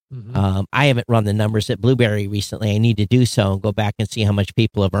 Mm-hmm. I haven't run the numbers at Blueberry recently. I need to do so and go back and see how much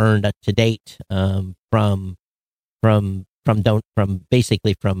people have earned up to date from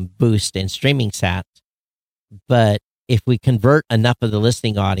basically from Boost and streaming sats. But if we convert enough of the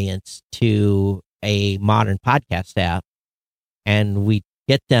listening audience to a modern podcast app, and we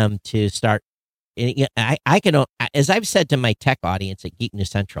get them to start, I can, as I've said to my tech audience at Geek News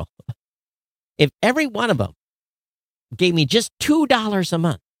Central, if every one of them gave me just $2 a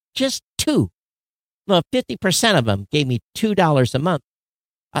month, just two. Well, 50% of them gave me $2 a month.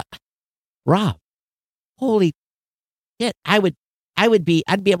 Rob, holy shit! I'd be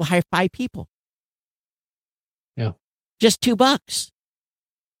able to hire 5 people. Yeah, just $2.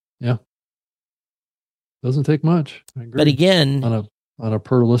 Yeah, doesn't take much. I agree. But again, on a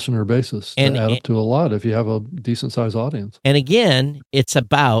per listener basis, to add up to a lot if you have a decent sized audience. And again, it's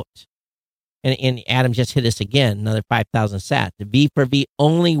about. And Adam just hit us again, another 5,000 sats. The V for V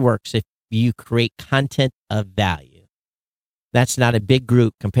only works if you create content of value. That's not a big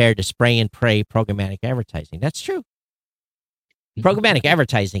group compared to spray and pray programmatic advertising. That's true. Programmatic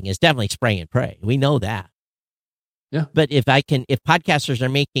advertising is definitely spray and pray. We know that. Yeah. But if podcasters are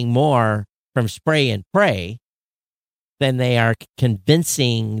making more from spray and pray, then they are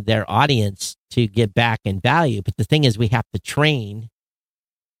convincing their audience to give back in value. But the thing is, we have to train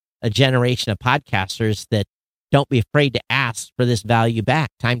a generation of podcasters that don't be afraid to ask for this value back.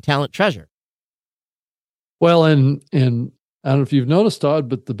 Time, talent, treasure. Well, and I don't know if you've noticed, Todd,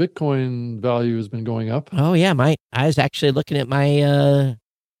 but the Bitcoin value has been going up. Oh yeah, I was actually looking at my.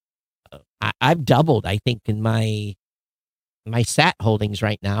 I've doubled. I think in my sat holdings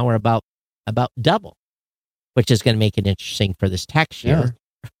right now are about double, which is going to make it interesting for this tax year.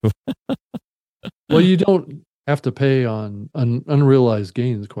 Yeah. Well, you don't have to pay on unrealized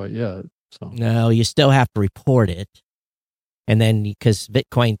gains quite yet. So no, you still have to report it. And then because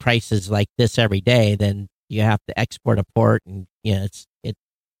Bitcoin prices like this every day, then you have to export a port, and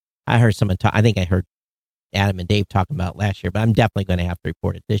I heard someone talk. I think I heard Adam and Dave talking about it last year, but I'm definitely going to have to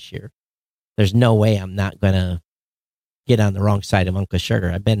report it this year. There's no way I'm not going to get on the wrong side of Uncle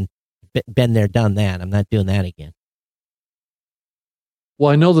Sugar. I've been there, done that. I'm not doing that again.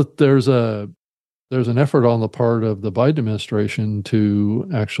 Well, I know that there's an effort on the part of the Biden administration to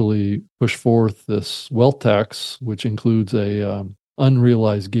actually push forth this wealth tax, which includes a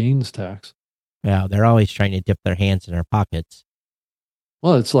unrealized gains tax. Yeah, they're always trying to dip their hands in our pockets.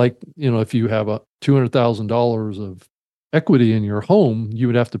 Well, it's like, if you have a $200,000 of equity in your home, you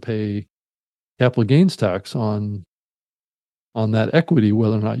would have to pay capital gains tax on that equity,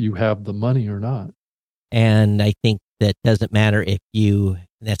 whether or not you have the money or not. And I think that doesn't matter if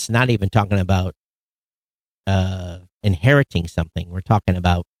that's not even talking about inheriting something. We're talking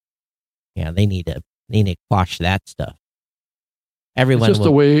about, they need to quash that stuff. Everyone it's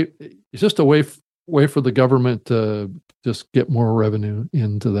just a way for the government to just get more revenue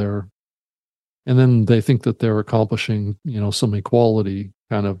into their, and then they think that they're accomplishing, some equality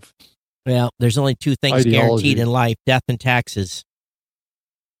kind of. Well, there's only two things guaranteed in life: death and taxes.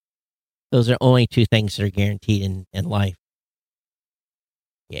 Those are only two things that are guaranteed in life.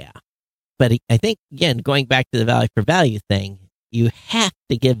 Yeah. But I think, again, going back to the value for value thing, you have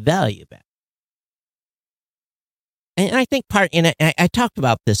to give value back. And I think I talked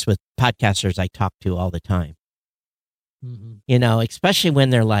about this with podcasters I talk to all the time. Mm-hmm. Especially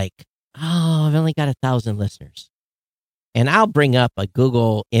when they're like, oh, I've only got 1,000 listeners. And I'll bring up a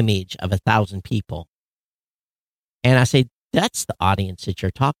Google image of 1,000 people. And I say, that's the audience that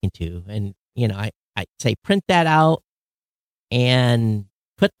you're talking to. And, I say, print that out and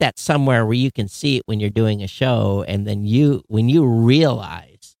put that somewhere where you can see it when you're doing a show. And then when you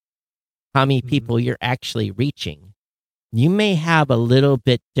realize how many people you're actually reaching, you may have a little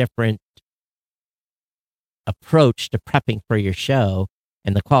bit different approach to prepping for your show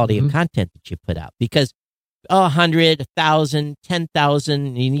and the quality of content that you put out. Because 100, 1,000,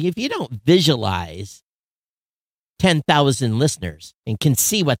 10,000, if you don't visualize 10,000 listeners and can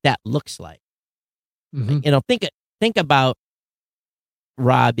see what that looks like, think about,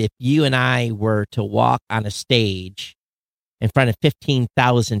 Rob, if you and I were to walk on a stage in front of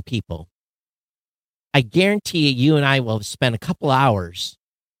 15,000 people, I guarantee you and I will have spent a couple hours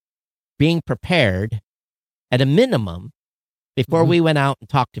being prepared at a minimum before we went out and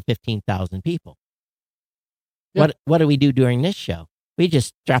talked to 15,000 people. Yeah. What do we do during this show? We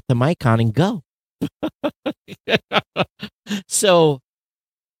just strap the mic on and go. So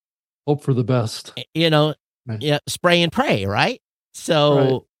hope for the best. Spray and pray, right?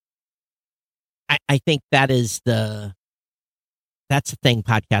 So right. I think that's the thing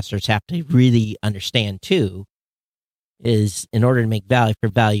podcasters have to really understand too, is in order to make value for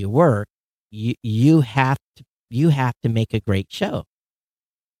value work, you have to make a great show.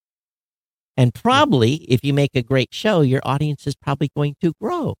 And probably if you make a great show, your audience is probably going to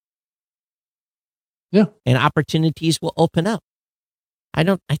grow. Yeah. And opportunities will open up.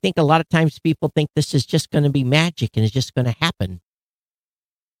 I think a lot of times people think this is just going to be magic and it's just going to happen.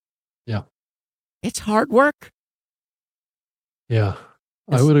 Yeah. It's hard work. Yeah,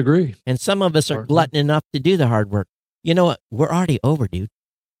 I would agree. And some of us are glutton enough to do the hard work. You know what? We're already over, dude.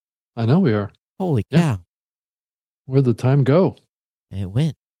 I know we are. Holy cow. Where'd the time go? It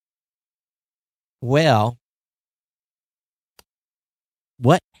went. Well,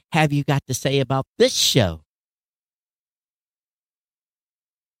 what have you got to say about this show?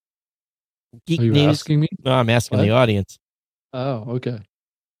 Geek Are you News? asking me? No, I'm asking the audience. Oh, okay.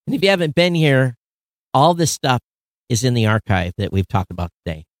 And if you haven't been here, all this stuff is in the archive that we've talked about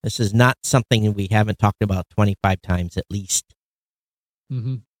today. This is not something we haven't talked about 25 times at least.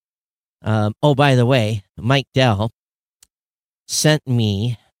 Oh, by the way, Mike Dell sent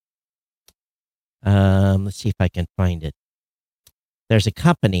me, let's see if I can find it. There's a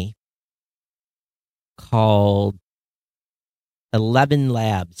company called 11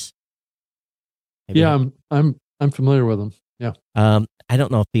 Labs. I'm familiar with them. Yeah. I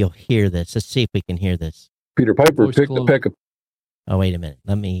don't know if you'll hear this. Let's see if we can hear this. Peter Piper picked a peck of. Oh, wait a minute.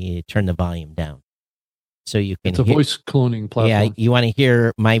 Let me turn the volume down so you can. It's a voice cloning platform. Yeah, you want to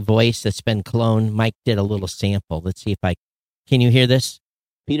hear my voice that's been cloned? Mike did a little sample. Let's see if can you hear this?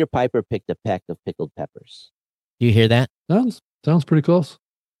 Peter Piper picked a peck of pickled peppers. Do you hear that? Sounds pretty close.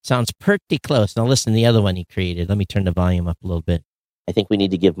 Sounds pretty close. Now listen to the other one he created. Let me turn the volume up a little bit. I think we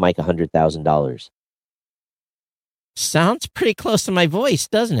need to give Mike $100,000. Sounds pretty close to my voice,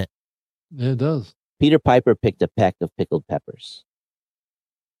 doesn't it? Yeah, it does. Peter Piper picked a peck of pickled peppers.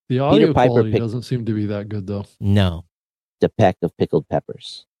 The audio quality doesn't seem to be that good, though. No. picked a peck of pickled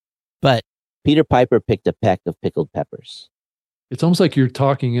peppers. But Peter Piper picked a peck of pickled peppers. It's almost like you're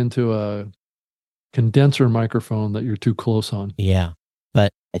talking into a condenser microphone that you're too close on. yeah,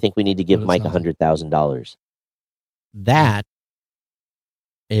 but I think we need to give But it Mike sounds- $100,000. that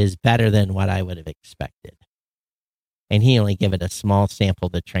is better than what I would have expected. And he only gave it a small sample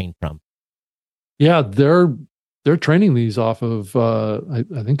to train from. Yeah, they're training these off of I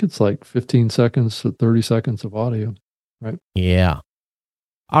think it's like 15 seconds to 30 seconds of audio. Yeah.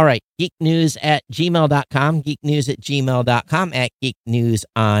 All right. Geeknews@gmail.com, geeknews@gmail.com, at geeknews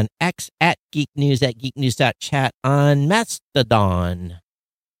on X, at geeknews, at geeknews.chat on Mastodon.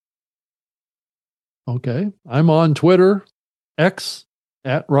 Okay. I'm on Twitter, X,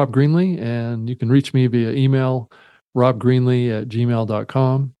 at Rob Greenlee, and you can reach me via email,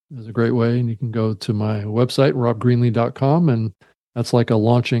 robgreenlee@gmail.com is a great way. And you can go to my website, robgreenlee.com, and that's like a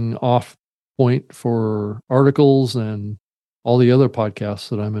launching off point for articles and all the other podcasts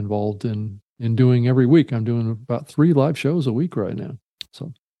that I'm involved in doing every week. I'm doing about 3 live shows a week right now.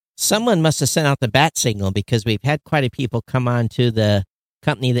 So Someone must have sent out the bat signal, because we've had quite a people come on to the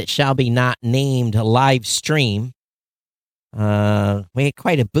company that shall be not named live stream. We had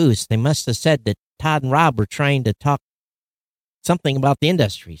quite a boost. They must have said that Todd and Rob were trying to talk something about the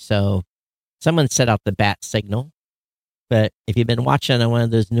industry. So someone set out the bat signal. But if you've been watching on one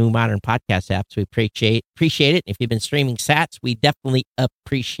of those new modern podcast apps, we appreciate it. If you've been streaming sats, we definitely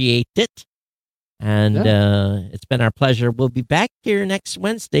appreciate it. And it's been our pleasure. We'll be back here next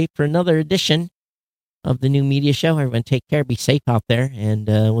Wednesday for another edition of the New Media Show. Everyone take care. Be safe out there. And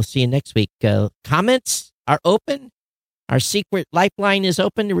we'll see you next week. Comments are open. Our secret lifeline is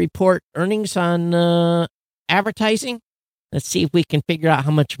open to report earnings on advertising. Let's see if we can figure out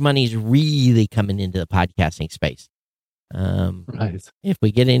how much money is really coming into the podcasting space. right. If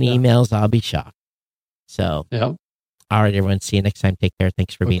we get any emails, I'll be shocked. So, Yeah. all right, everyone. See you next time. Take care.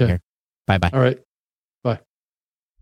 Thanks for being Okay. here. Bye-bye. All right.